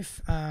my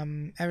life.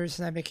 Ever since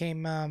I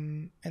became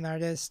an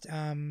artist,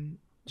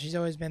 she's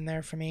always been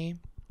there for me,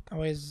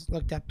 always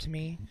looked up to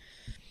me.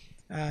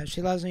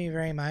 She loves me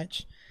very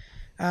much.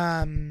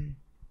 Every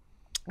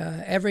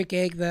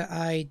gig that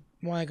I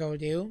want to go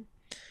do,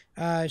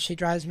 she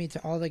drives me to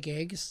all the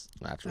gigs.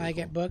 That's really I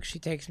get booked. She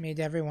takes me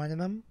to every one of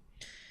them.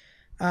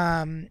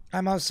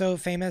 I'm also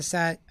famous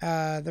at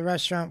the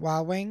restaurant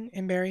Wild Wing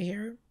in Barrie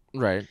here.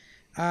 Right.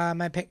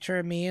 My picture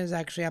of me is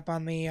actually up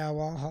on the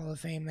Wall Hall of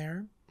Fame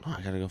there. Oh,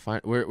 I gotta go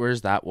find.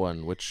 Where's that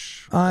one?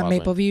 Which? On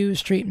Mapleview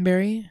Street in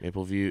Barrie.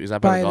 Mapleview, is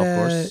that by the golf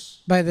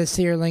course? By the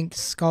Sear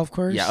Links golf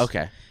course. Yeah.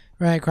 Okay.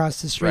 Right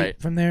across the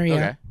street from there.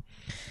 Yeah.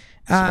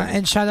 Okay.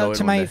 And shout out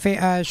to my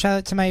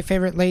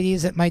favorite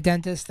ladies at my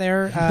dentist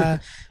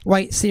there,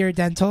 White Sear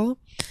Dental.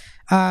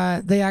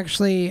 They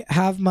actually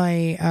have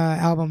my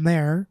album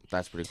there.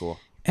 That's pretty cool.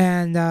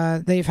 And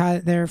they've had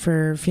it there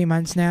for a few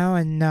months now,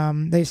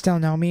 and they still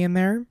know me in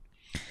there.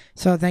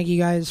 So thank you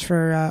guys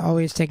for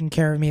always taking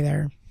care of me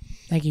there.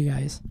 Thank you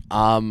guys.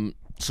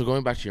 So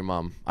going back to your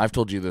mom, I've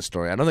told you this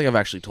story. I don't think I've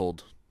actually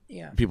told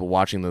people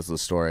watching this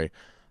story.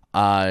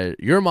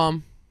 Your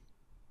mom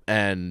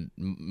and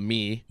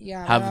me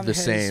have the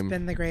same.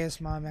 Been the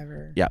greatest mom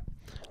ever. Yeah.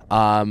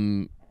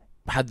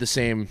 Had the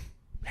same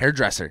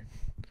hairdresser.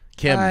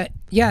 Kim.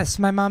 Yes,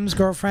 my mom's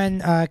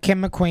girlfriend,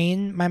 Kim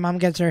McQueen. My mom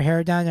gets her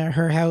hair done at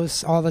her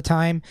house all the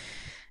time.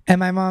 And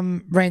my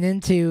mom ran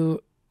into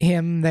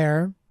him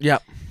there.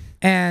 Yep.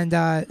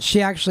 And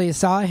she actually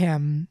saw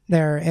him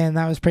there, and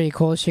that was pretty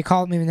cool. She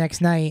called me the next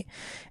night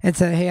and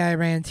said, "Hey, I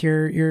ran into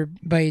your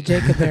buddy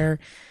Jacob there."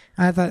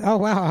 I thought, "Oh,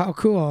 wow, how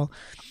cool."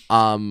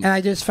 And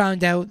I just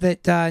found out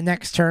that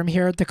next term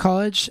here at the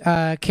college,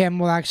 Kim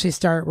will actually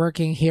start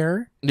working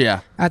here. Yeah.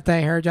 At the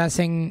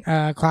hairdressing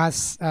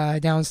class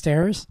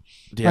downstairs.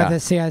 Yeah. At the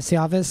CIC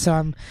office. So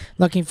I'm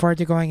looking forward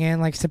to going in,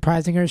 like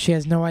surprising her. She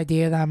has no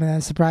idea that I'm going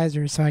to surprise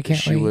her, so I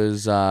can't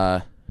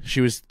wait.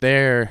 She was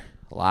there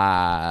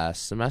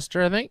last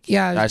semester, I think.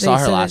 Yeah, I saw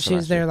her last semester. She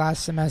was there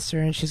last semester,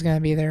 and she's going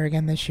to be there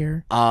again this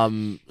year.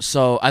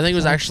 So I think it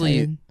was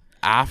actually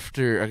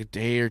after a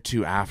day or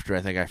two after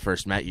I think I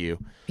first met you.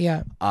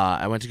 Yeah.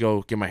 I went to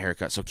go get my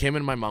haircut. So Kim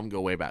and my mom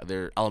go way back.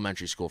 They're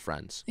elementary school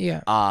friends.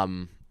 Yeah.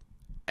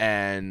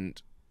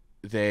 And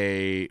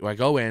I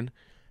go in,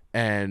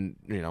 and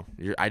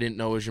I didn't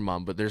know it was your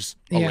mom, but there's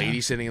a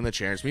lady sitting in the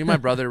chairs. Me and my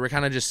brother, we're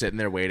kind of just sitting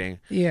there waiting.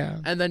 Yeah.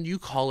 And then you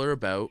call her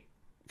about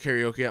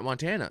karaoke at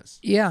Montana's.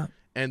 Yeah.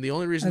 And the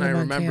only reason I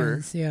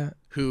remember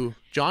who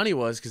Johnny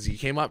was, because he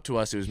came up to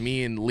us. It was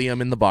me and Liam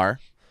in the bar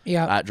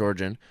at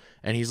Georgian.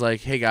 And he's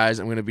like, "Hey, guys,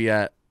 I'm going to be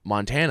at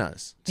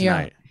Montana's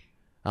tonight."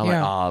 I'm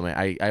like, "Oh,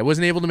 man, I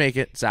wasn't able to make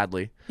it,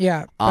 sadly."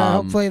 Yeah. But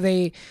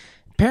hopefully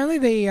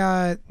apparently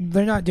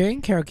they're not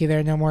doing karaoke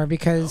there no more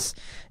because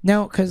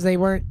they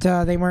weren't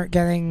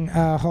getting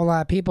a whole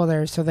lot of people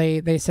there. So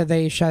they said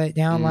they shut it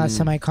down last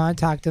time I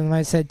contacted them.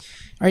 I said,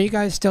 "Are you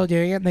guys still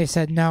doing it?" And they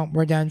said, "No,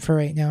 we're done for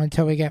right now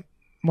until we get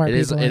more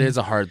people." It is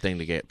a hard thing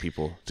to get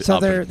people to so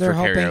up they're for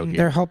hoping karaoke.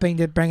 They're hoping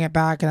to bring it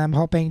back, and I'm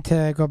hoping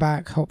to go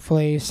back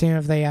hopefully soon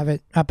if they have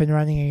it up and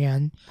running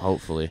again.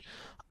 Hopefully.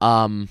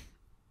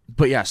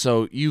 But yeah,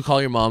 so you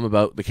call your mom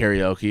about the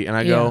karaoke, and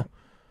I go,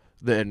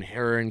 then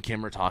her and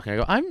Kim are talking. I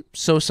go, "I'm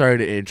so sorry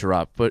to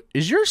interrupt, but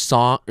is your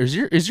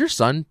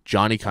son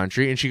Jonny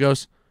Country?" And she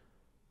goes,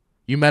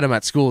 you met him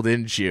at school,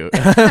 didn't you?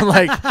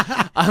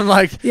 I'm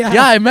like,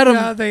 yeah, I met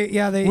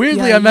him.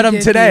 Weirdly, I met him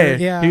today.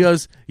 Yeah. He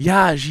goes,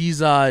 yeah,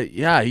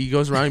 he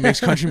goes around, he makes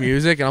country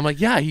music. And I'm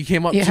like, yeah, he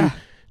came up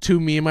to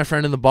me and my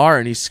friend in the bar,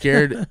 and he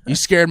scared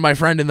my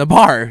friend in the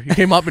bar. He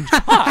came up and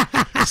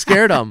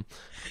scared him.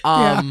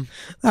 That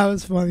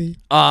was funny.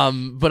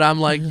 But I'm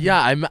like,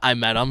 yeah, I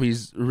met him.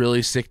 He's a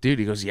really sick dude.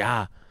 He goes,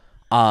 yeah.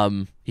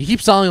 He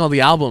keeps selling all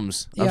the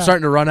albums. I'm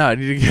starting to run out. I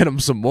need to get him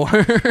some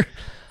more.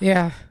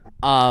 Yeah.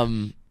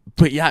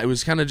 But yeah, it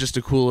was kind of just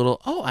a cool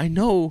little, I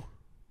know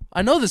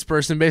this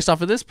person based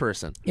off of this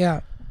person. Yeah.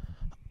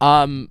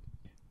 Yeah,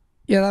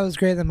 that was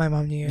great that my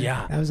mom knew you.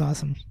 Yeah. That was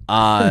awesome.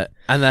 And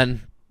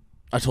then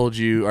I told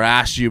you or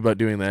asked you about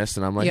doing this,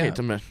 and I'm like, hey, I'm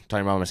talking about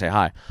I'm gonna say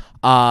hi.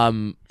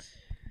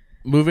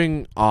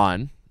 Moving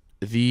on,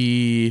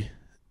 the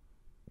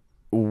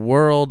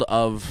world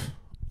of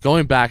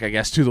going back, I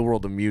guess, to the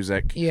world of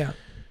music. Yeah.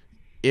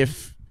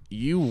 If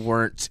you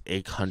weren't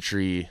a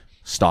country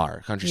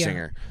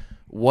singer,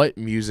 what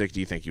music do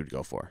you think you would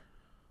go for?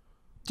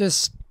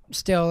 Just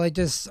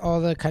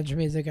all the country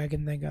music I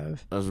can think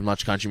of. As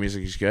much country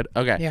music as good?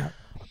 Okay. Yeah.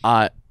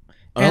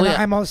 And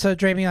I'm also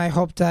dreaming, I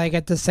hope that I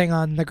get to sing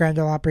on the Grand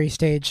Ole Opry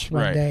stage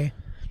one day.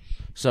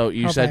 So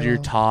you said your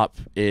top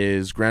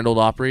is Grand Ole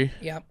Opry?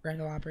 Yep,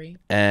 Grand Ole Opry.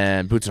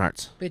 And Boots and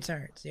Hearts? Boots and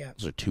Hearts, yeah.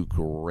 Those are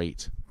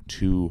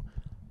two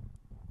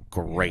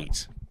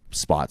great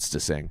spots to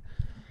sing.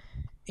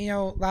 You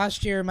know,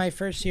 last year, my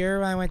first year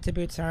when I went to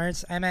Boots and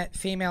Hearts, I met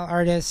female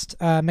artist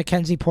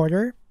Mackenzie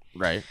Porter.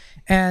 Right.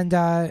 And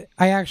I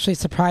actually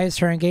surprised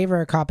her and gave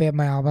her a copy of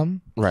my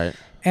album. Right.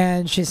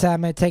 And she said,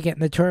 I'm going to take it in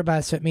the tour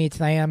bus with me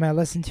tonight. I'm going to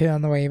listen to it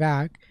on the way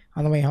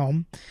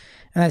home.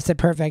 And I said,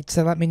 perfect.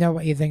 So let me know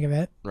what you think of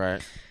it.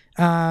 Right.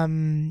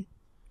 And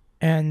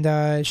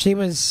she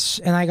was,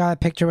 and I got a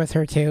picture with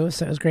her too.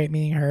 So it was great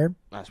meeting her.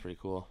 That's pretty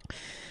cool.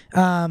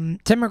 Tim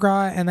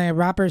McGraw and a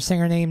rapper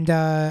singer named,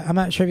 I'm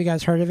not sure if you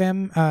guys heard of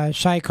him,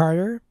 Shy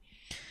Carter.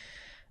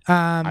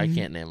 I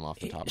can't name him off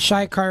the top.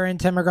 Shy Carter and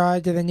Tim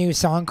McGraw did a new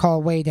song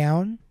called Way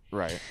Down.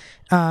 Right.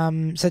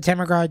 So Tim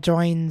McGraw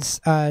joins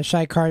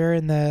Shy Carter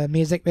in the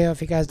music video.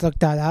 If you guys look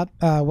that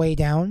up, Way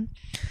Down,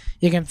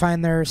 you can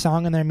find their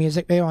song and their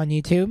music video on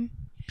YouTube.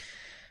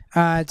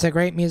 It's a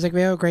great music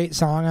video, great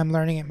song. I'm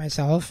learning it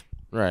myself.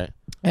 Right.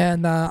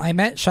 And I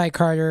met Shy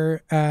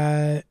Carter.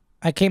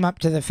 I came up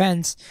to the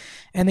fence,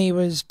 and he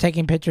was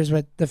taking pictures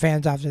with the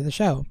fans after the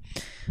show.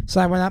 So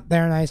I went up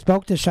there, and I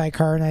spoke to Shy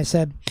Carter, and I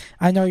said,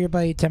 I know your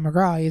buddy Tim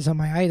McGraw. He's on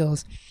my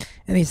idols.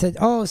 And he said,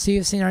 oh, so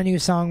you've seen our new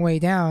song, Way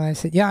Down? And I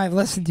said, yeah, I've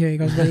listened to it. He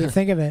goes, what do you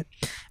think of it?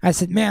 I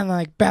said, man,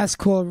 like, best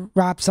cool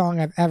rap song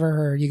I've ever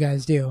heard. You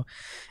guys do.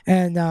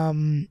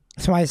 And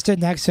so I stood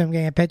next to him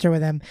getting a picture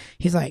with him.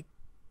 He's like,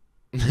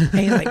 and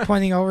he's like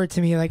pointing over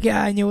to me like,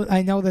 yeah, I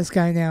know this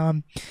guy now.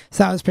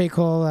 So that was pretty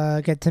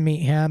cool. Get to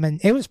meet him,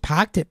 and it was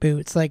packed at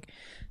Boots. Like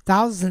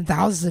thousands and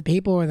thousands of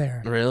people were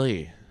there.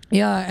 Really?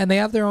 Yeah, and they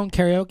have their own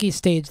karaoke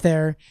stage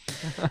there.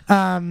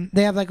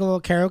 They have like a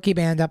little karaoke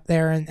band up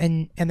there,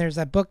 and there's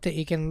a book that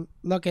you can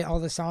look at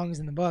all the songs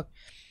in the book.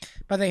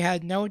 But they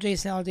had no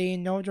Jason Aldean,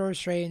 no George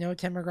Strait, no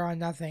Tim McGraw,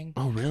 nothing.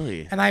 Oh,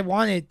 really? And I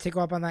wanted to go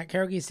up on that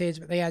karaoke stage,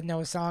 but they had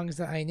no songs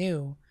that I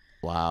knew.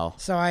 Wow.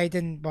 So I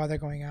didn't bother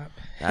going up.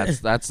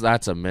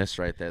 That's a miss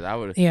right there. That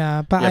would.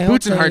 Yeah, but I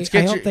Boots hope, and Hearts,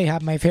 I hope they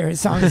have my favorite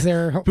songs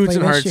there. Boots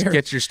and Hearts, year.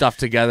 get your stuff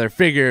together,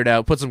 figure it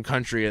out, put some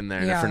country in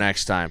there for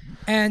next time.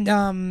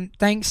 And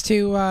thanks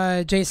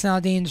to Jason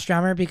Aldean's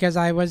drummer, because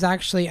I was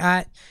actually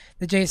at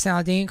the Jason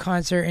Aldean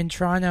concert in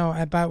Toronto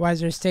at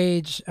Budweiser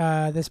Stage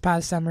this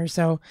past summer.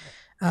 So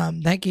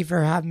thank you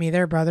for having me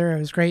there, brother. It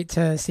was great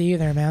to see you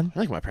there, man. I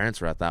think my parents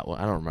were at that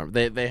one. I don't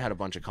remember. They had a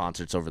bunch of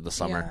concerts over the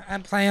summer. Yeah,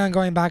 I'm planning on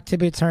going back to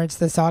Boots and Hearts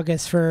this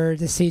August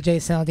to see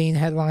Jason Aldean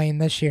headline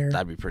this year.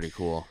 That'd be pretty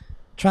cool.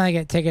 Trying to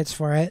get tickets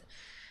for it.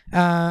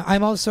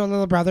 I'm also a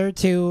little brother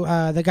to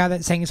the guy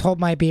that sings Hold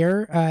My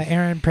Beer,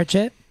 Aaron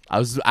Pritchett. I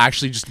was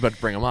actually just about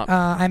to bring him up.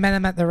 I met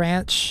him at the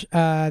ranch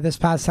this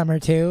past summer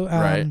too.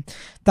 Right.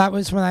 That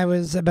was when I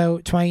was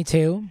about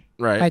 22.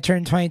 Right. I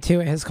turned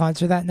 22 at his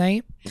concert that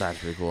night. That's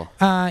pretty cool.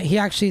 He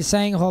actually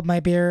sang Hold My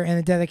Beer in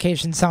a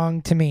dedication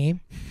song to me.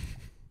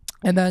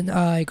 And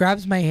then he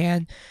grabs my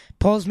hand,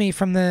 pulls me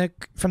from the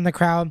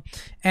crowd,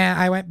 and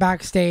I went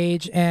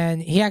backstage,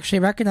 and he actually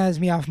recognized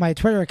me off my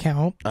Twitter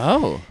account.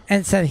 Oh.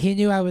 And said he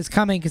knew I was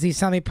coming because he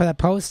saw me put a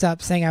post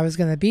up saying I was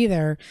going to be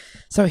there.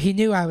 So he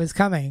knew I was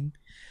coming.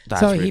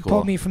 So he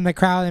pulled me from the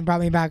crowd and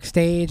brought me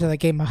backstage, and I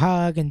gave him a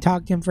hug and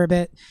talked to him for a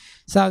bit.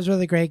 So that was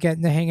really great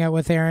getting to hang out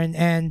with Aaron.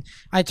 And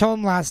I told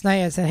him last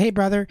night, I said, hey,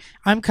 brother,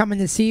 I'm coming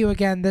to see you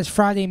again this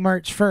Friday,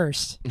 March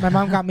 1st. My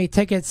mom got me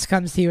tickets,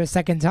 comes to you a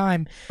second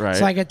time. Right.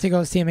 So I get to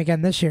go see him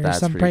again this year.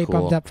 That's so I'm pretty cool.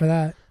 pumped up for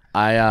that.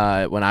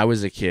 When I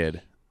was a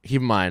kid, keep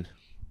in mind,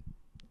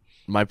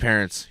 my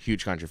parents,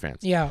 huge country fans.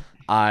 Yeah.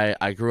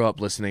 I grew up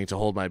listening to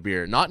Hold My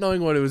Beer, not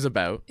knowing what it was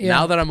about. Yeah.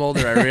 Now that I'm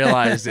older, I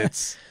realize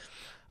it's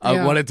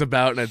what it's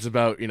about, and it's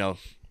about,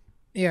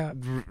 Yeah.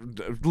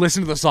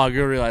 Listen to the song,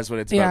 you'll realize what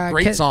it's about.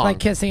 Great song. Like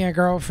kissing a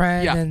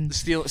girlfriend. Yeah, and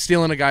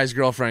stealing a guy's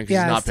girlfriend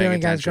because he's not paying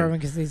attention. Stealing a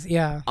guy's girlfriend because he's,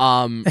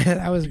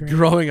 that was great.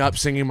 Growing up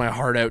singing my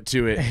heart out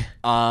to it,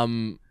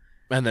 and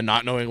then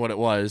not knowing what it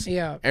was.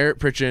 Yeah. Eric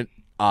Pritchett,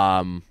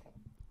 I'd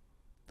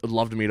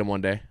love to meet him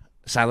one day.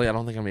 Sadly, I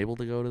don't think I'm able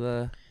to go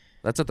to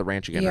that's at the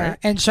ranch again, right? Yeah,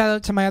 and shout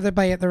out to my other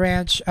buddy at the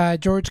ranch,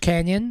 George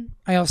Canyon.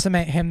 I also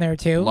met him there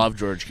too. Love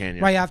George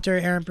Canyon. Right after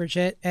Aaron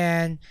Pritchett.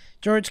 And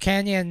George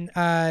Canyon,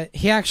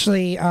 he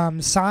actually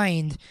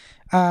signed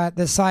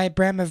the side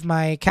brim of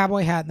my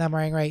cowboy hat that I'm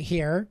wearing right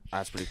here.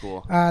 That's pretty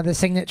cool. The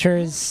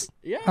signatures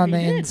on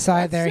the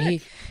inside there.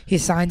 Sick. He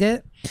signed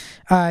it.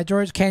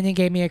 George Canyon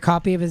gave me a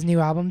copy of his new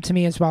album to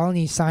me as well, and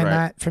he signed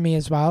that for me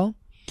as well.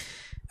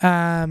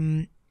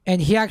 And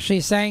he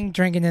actually sang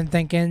Drinking and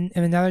Thinking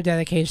in another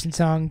dedication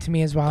song to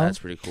me as well. That's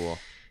pretty cool.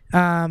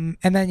 And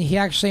then he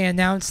actually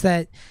announced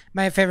that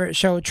my favorite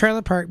show,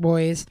 Trailer Park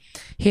Boys,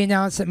 he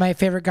announced that my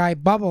favorite guy,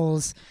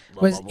 Bubbles,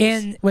 was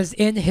in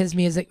his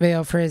music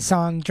video for his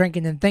song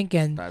Drinking and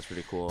Thinking. That's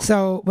pretty cool.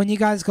 So when you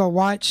guys go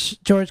watch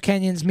George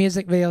Canyon's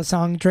music video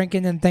song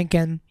Drinking and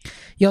Thinking,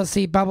 you'll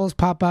see Bubbles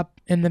pop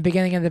up in the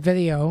beginning of the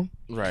video.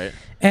 Right.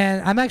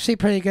 And I'm actually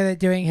pretty good at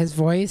doing his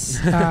voice,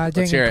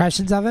 doing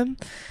impressions of him.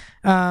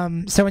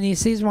 So when he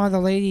sees one of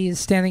the ladies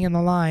standing in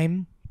the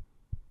line,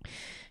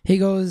 he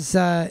goes,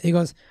 how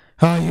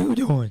you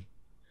doing?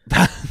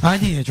 I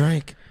need a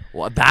drink.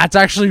 Well, that's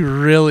actually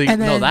really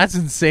that's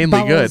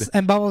insanely good.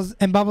 And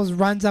Bubbles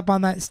runs up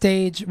on that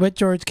stage with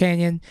George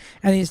Canyon,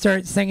 and he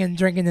starts singing,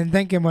 Drinking and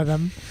Thinking with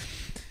him.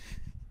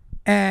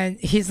 And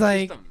he's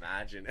like, just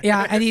imagine.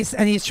 Yeah, and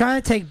he's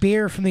trying to take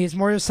beer from these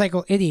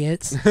motorcycle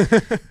idiots,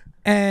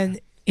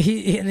 and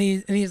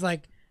he's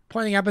like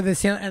pointing up at the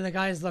ceiling, and the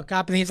guys look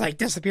up, and he's like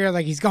disappeared,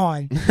 like he's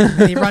gone,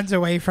 and he runs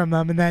away from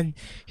them, and then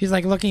he's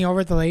like looking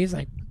over at the ladies,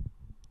 like,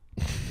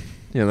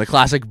 yeah, the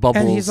classic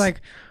Bubbles. and he's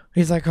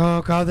like,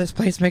 oh god, this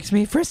place makes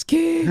me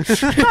frisky.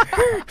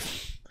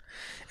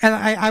 And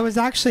I was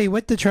actually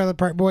with the Trailer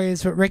Park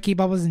Boys with Ricky,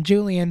 Bubbles, and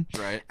Julian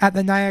at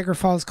the Niagara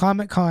Falls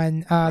Comic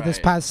Con this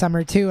past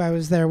summer too. I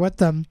was there with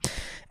them,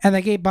 and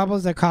they gave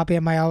Bubbles a copy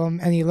of my album,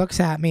 and he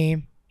looks at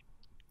me,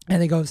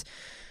 and he goes,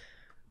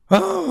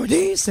 "Oh,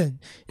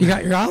 decent. You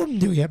got your album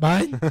due yet,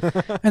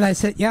 bud?" And I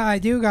said, "Yeah, I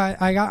do.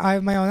 I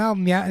have my own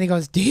album, yeah." And he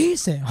goes,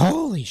 "Decent.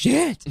 Holy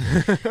shit!"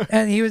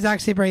 And he was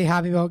actually pretty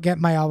happy about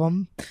getting my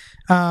album.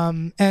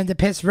 And to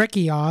piss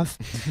Ricky off,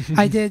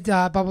 I did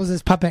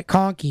Bubbles' puppet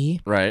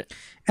Conky. Right.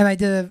 And I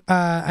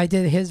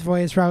did his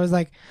voice where I was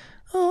like,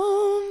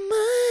 "Oh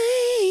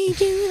my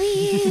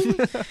Julian,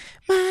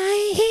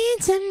 my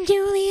handsome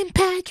Julian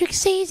Patrick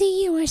Swayze,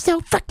 you are so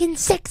fucking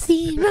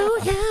sexy,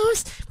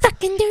 Roadhouse,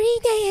 fucking dirty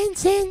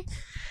dancing."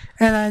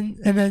 And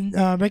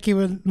then Ricky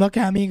would look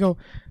at me and go,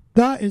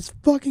 "That is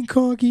fucking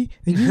Conky,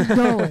 and you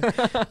know it."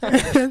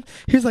 And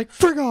he was like,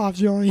 "Frick off,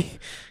 Johnny."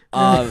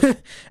 And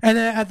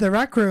then at the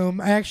rec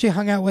room, I actually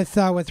hung out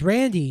with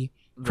Randy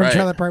from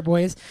Trailer Park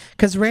Boys,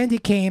 because Randy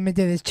came and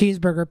did his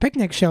cheeseburger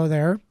picnic show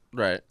there.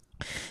 Right.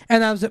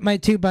 And I was with my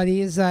two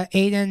buddies,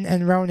 Aiden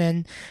and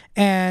Ronan,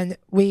 and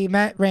we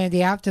met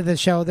Randy after the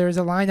show. There was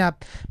a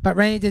lineup, but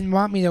Randy didn't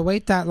want me to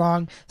wait that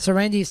long, so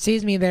Randy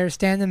sees me there,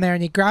 standing there,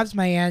 and he grabs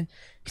my hand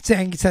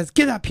and says,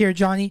 "Get up here,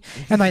 Johnny."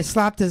 And I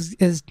slapped his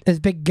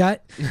big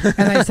gut,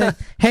 and I said,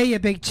 "Hey, you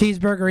big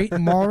cheeseburger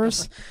eating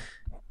walrus."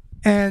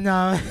 And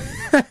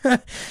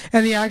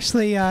and he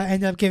actually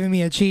ended up giving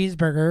me a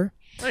cheeseburger.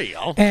 There you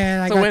go.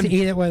 And I got to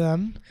eat it with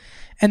him.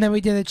 And then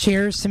we did a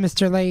cheers to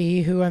Mr.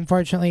 Leahy, who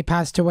unfortunately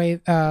passed away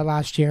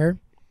last year.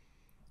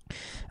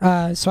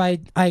 So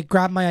I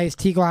grabbed my iced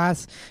tea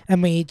glass,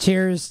 and we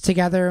cheers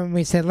together, and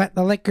we said, "Let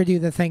the liquor do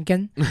the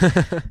thinking."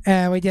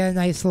 And we did a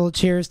nice little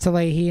cheers to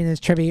Leahy and his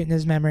tribute and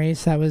his memories.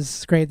 So that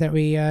was great that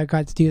we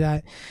got to do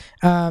that.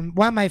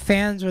 One of my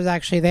fans was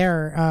actually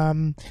there.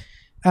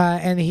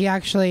 And he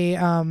actually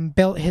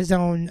built his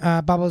own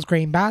Bubbles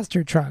Green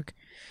Bastard truck.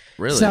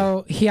 Really?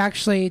 So he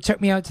actually took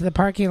me out to the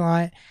parking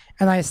lot,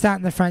 and I sat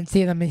in the front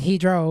seat of him, and he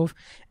drove.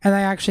 And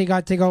I actually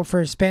got to go for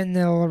a spin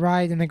and a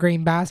ride in the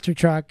Green Bastard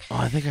truck. Oh,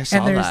 I think I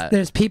saw that.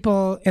 There's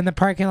people in the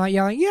parking lot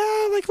yelling,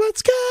 "Yeah, like,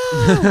 let's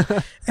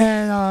go!"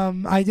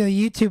 And I did a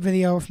YouTube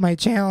video for my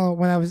channel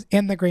when I was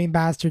in the Green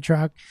Bastard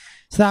truck.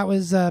 So that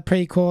was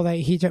pretty cool that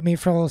he took me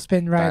for a little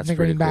spin ride in the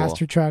Green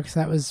Bastard truck. So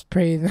that was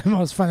pretty the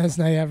most funnest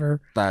night ever.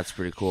 That's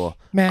pretty cool.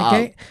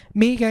 Man,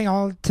 getting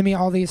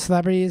all these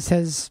celebrities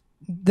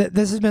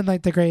this has been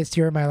like the greatest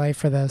year of my life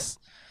for this.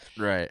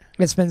 Right.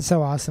 It's been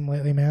so awesome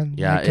lately, man.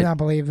 Yeah, I cannot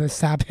believe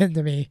this happened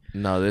to me.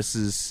 No, this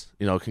is,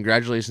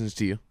 congratulations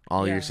to you.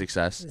 All your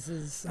success. This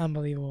is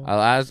unbelievable.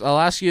 I'll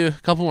ask you a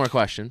couple more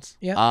questions.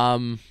 Yeah.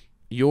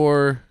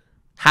 Your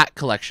hat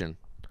collection.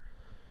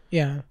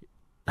 Yeah.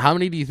 How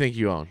many do you think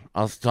you own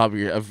off the top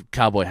of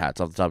cowboy hats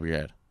off the top of your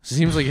head? It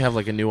seems like you have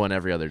like a new one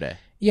every other day.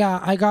 Yeah,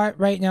 I got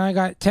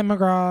Tim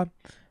McGraw.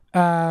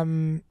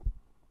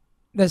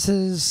 This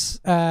is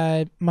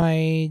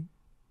my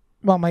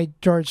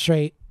George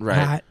Strait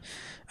hat.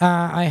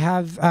 I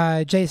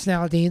have Jason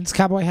Aldean's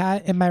cowboy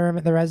hat in my room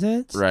at the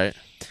residence. Right.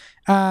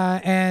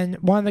 And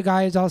one of the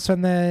guys also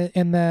in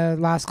the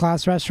Last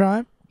Class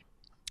restaurant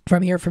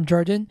from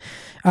Georgian,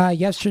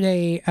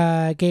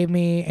 yesterday gave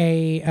me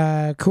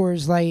a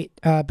Coors Light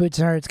Boots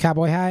and Hearts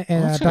cowboy hat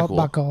and a belt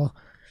buckle.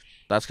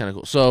 That's kind of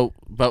cool. So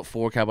about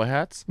 4 cowboy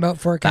hats. About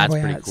 4 cowboy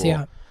hats. Cool.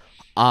 Yeah.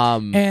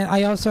 And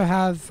I also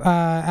have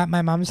at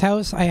my mom's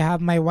house, I have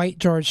my white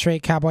George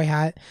Strait cowboy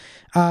hat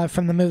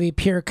from the movie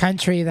Pure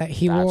Country that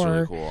he wore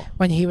really cool.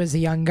 When he was a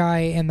young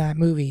guy in that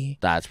movie.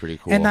 That's pretty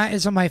cool. And that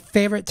is one of my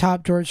favorite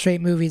top George Strait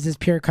movies is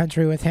Pure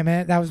Country with him in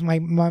it. That was my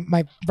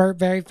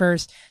very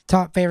first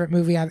top favorite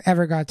movie I've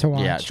ever got to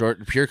watch. Yeah,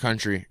 Pure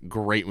Country,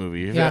 great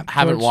movie. If you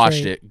haven't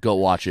watched it, go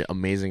watch it.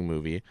 Amazing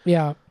movie.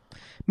 Yeah.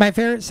 My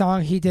favorite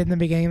song he did in the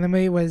beginning of the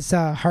movie was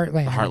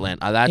Heartland. Heartland.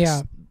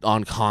 That's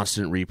on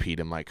constant repeat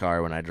in my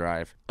car when I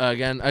drive.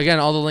 Again,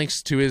 all the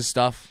links to his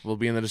stuff will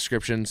be in the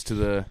descriptions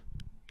to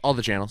all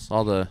the channels,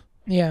 all the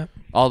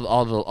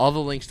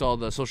links to all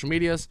the social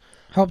medias.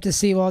 Hope to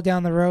see you all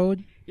down the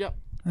road. Yep.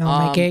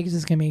 My gigs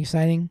is gonna be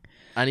exciting.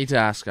 I need to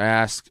ask. I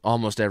ask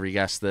almost every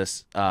guest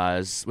this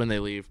when they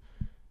leave.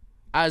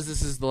 As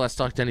this is the Let's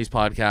Talk Tendies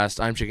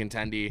podcast, I'm Chicken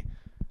Tendie.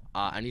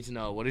 I need to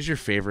know, what is your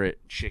favorite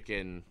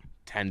chicken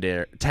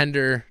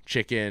tender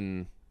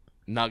chicken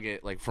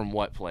nugget, like from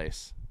what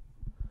place?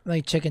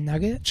 Like chicken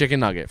nugget?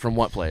 Chicken nugget from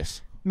what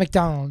place?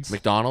 McDonald's.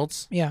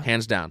 McDonald's? Yeah.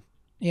 Hands down.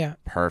 Yeah.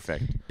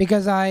 Perfect.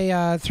 Because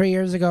I 3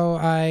 years ago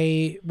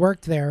I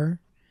worked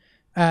there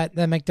at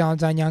the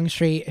McDonald's on Yonge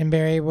Street in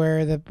Barrie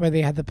where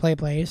they had the play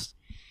place.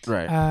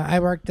 Right. I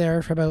worked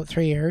there for about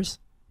 3 years.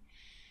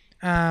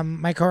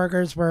 My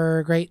coworkers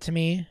were great to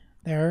me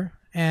there,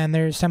 and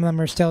there's some of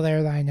them are still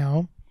there that I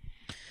know.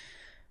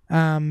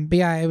 But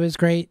yeah, it was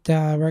great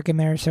working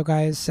there. So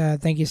guys,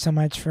 thank you so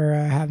much for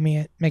having me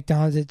at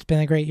McDonald's. It's been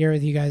a great year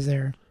with you guys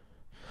there.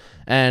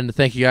 And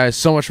thank you guys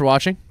so much for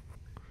watching.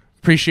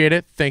 Appreciate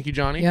it. Thank you,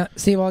 Johnny. Yeah,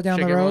 see you all down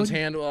the road. Shake everyone's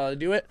hand while I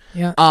do it.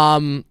 Yeah.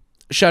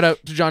 Shout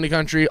out to Jonny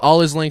Country. All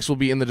his links will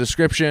be in the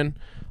description.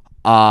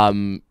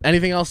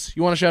 Anything else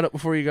you want to shout out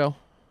before you go?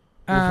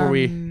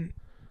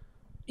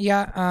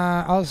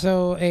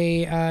 Also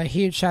a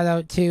huge shout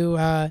out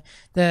to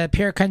the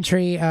Pure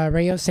Country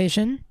radio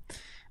station.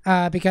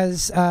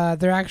 Because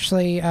they're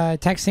actually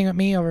texting with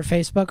me over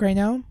Facebook right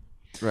now.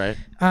 Right.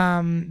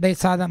 They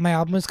saw that my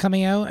album was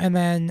coming out, and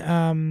then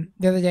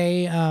the other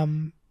day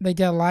they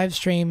did a live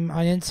stream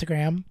on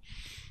Instagram.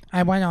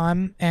 I went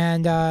on,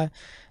 and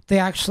they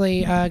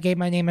actually gave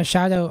my name a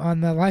shout out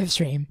on the live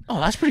stream. Oh,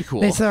 that's pretty cool.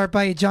 They said our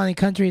buddy Jonny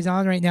Country is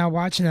on right now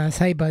watching us.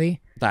 Hey,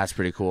 buddy. That's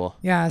pretty cool.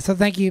 Yeah, so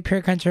thank you,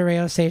 Pure Country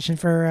Radio Station,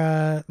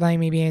 for letting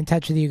me be in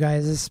touch with you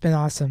guys. This has been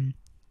awesome.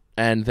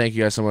 And thank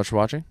you guys so much for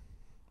watching.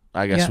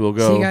 I guess we'll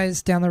go. See you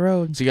guys down the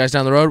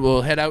road.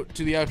 We'll head out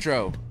to the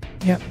outro.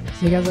 Yep.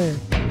 See you guys later.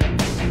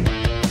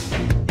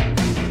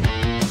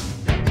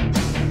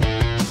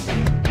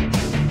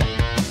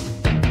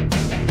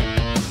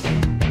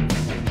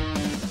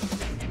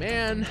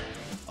 Man.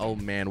 Oh,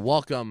 man.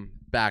 Welcome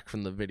back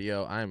from the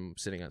video. I'm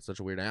sitting at such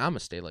a weird angle. I'm going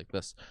to stay like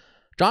this.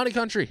 Jonny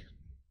Country.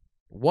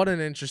 What an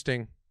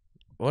interesting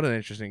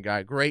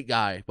guy. Great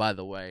guy, by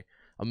the way.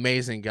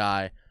 Amazing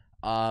guy.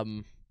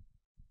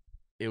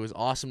 It was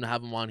awesome to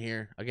have him on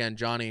here. Again,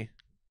 Johnny,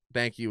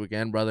 thank you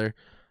again, brother.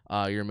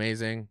 You're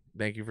amazing.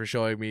 Thank you for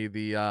showing me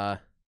the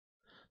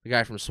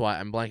guy from SWAT.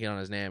 I'm blanking on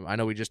his name. I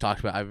know we just talked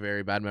about it. I have a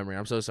very bad memory.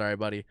 I'm so sorry,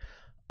 buddy.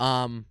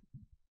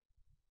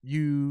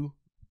 You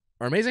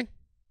are amazing.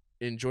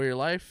 Enjoy your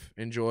life.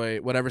 Enjoy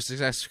whatever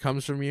success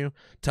comes from you.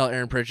 Tell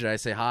Aaron Pritchett I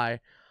say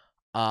hi.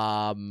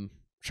 Trying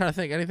to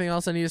think. Anything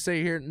else I need to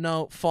say here?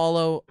 No.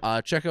 Follow.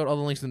 Check out all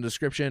the links in the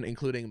description,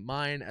 including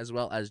mine as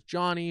well as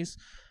Johnny's.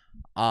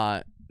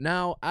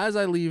 Now, as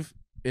I leave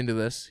into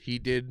this, he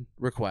did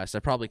request, I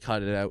probably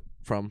cut it out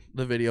from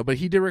the video, but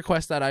he did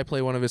request that I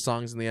play one of his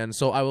songs in the end,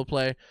 so I will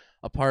play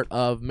a part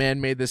of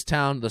Man Made This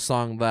Town, the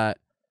song that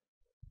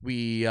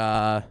we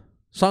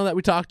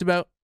talked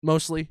about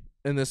mostly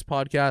in this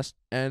podcast.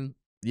 And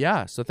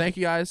yeah, so thank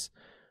you guys.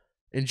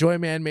 Enjoy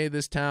Man Made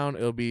This Town.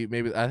 It'll be,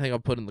 I think I'll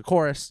put in the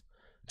chorus.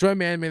 Enjoy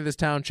Man Made This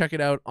Town. Check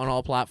it out on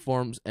all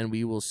platforms, and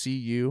we will see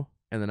you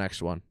in the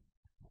next one.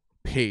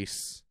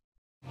 Peace.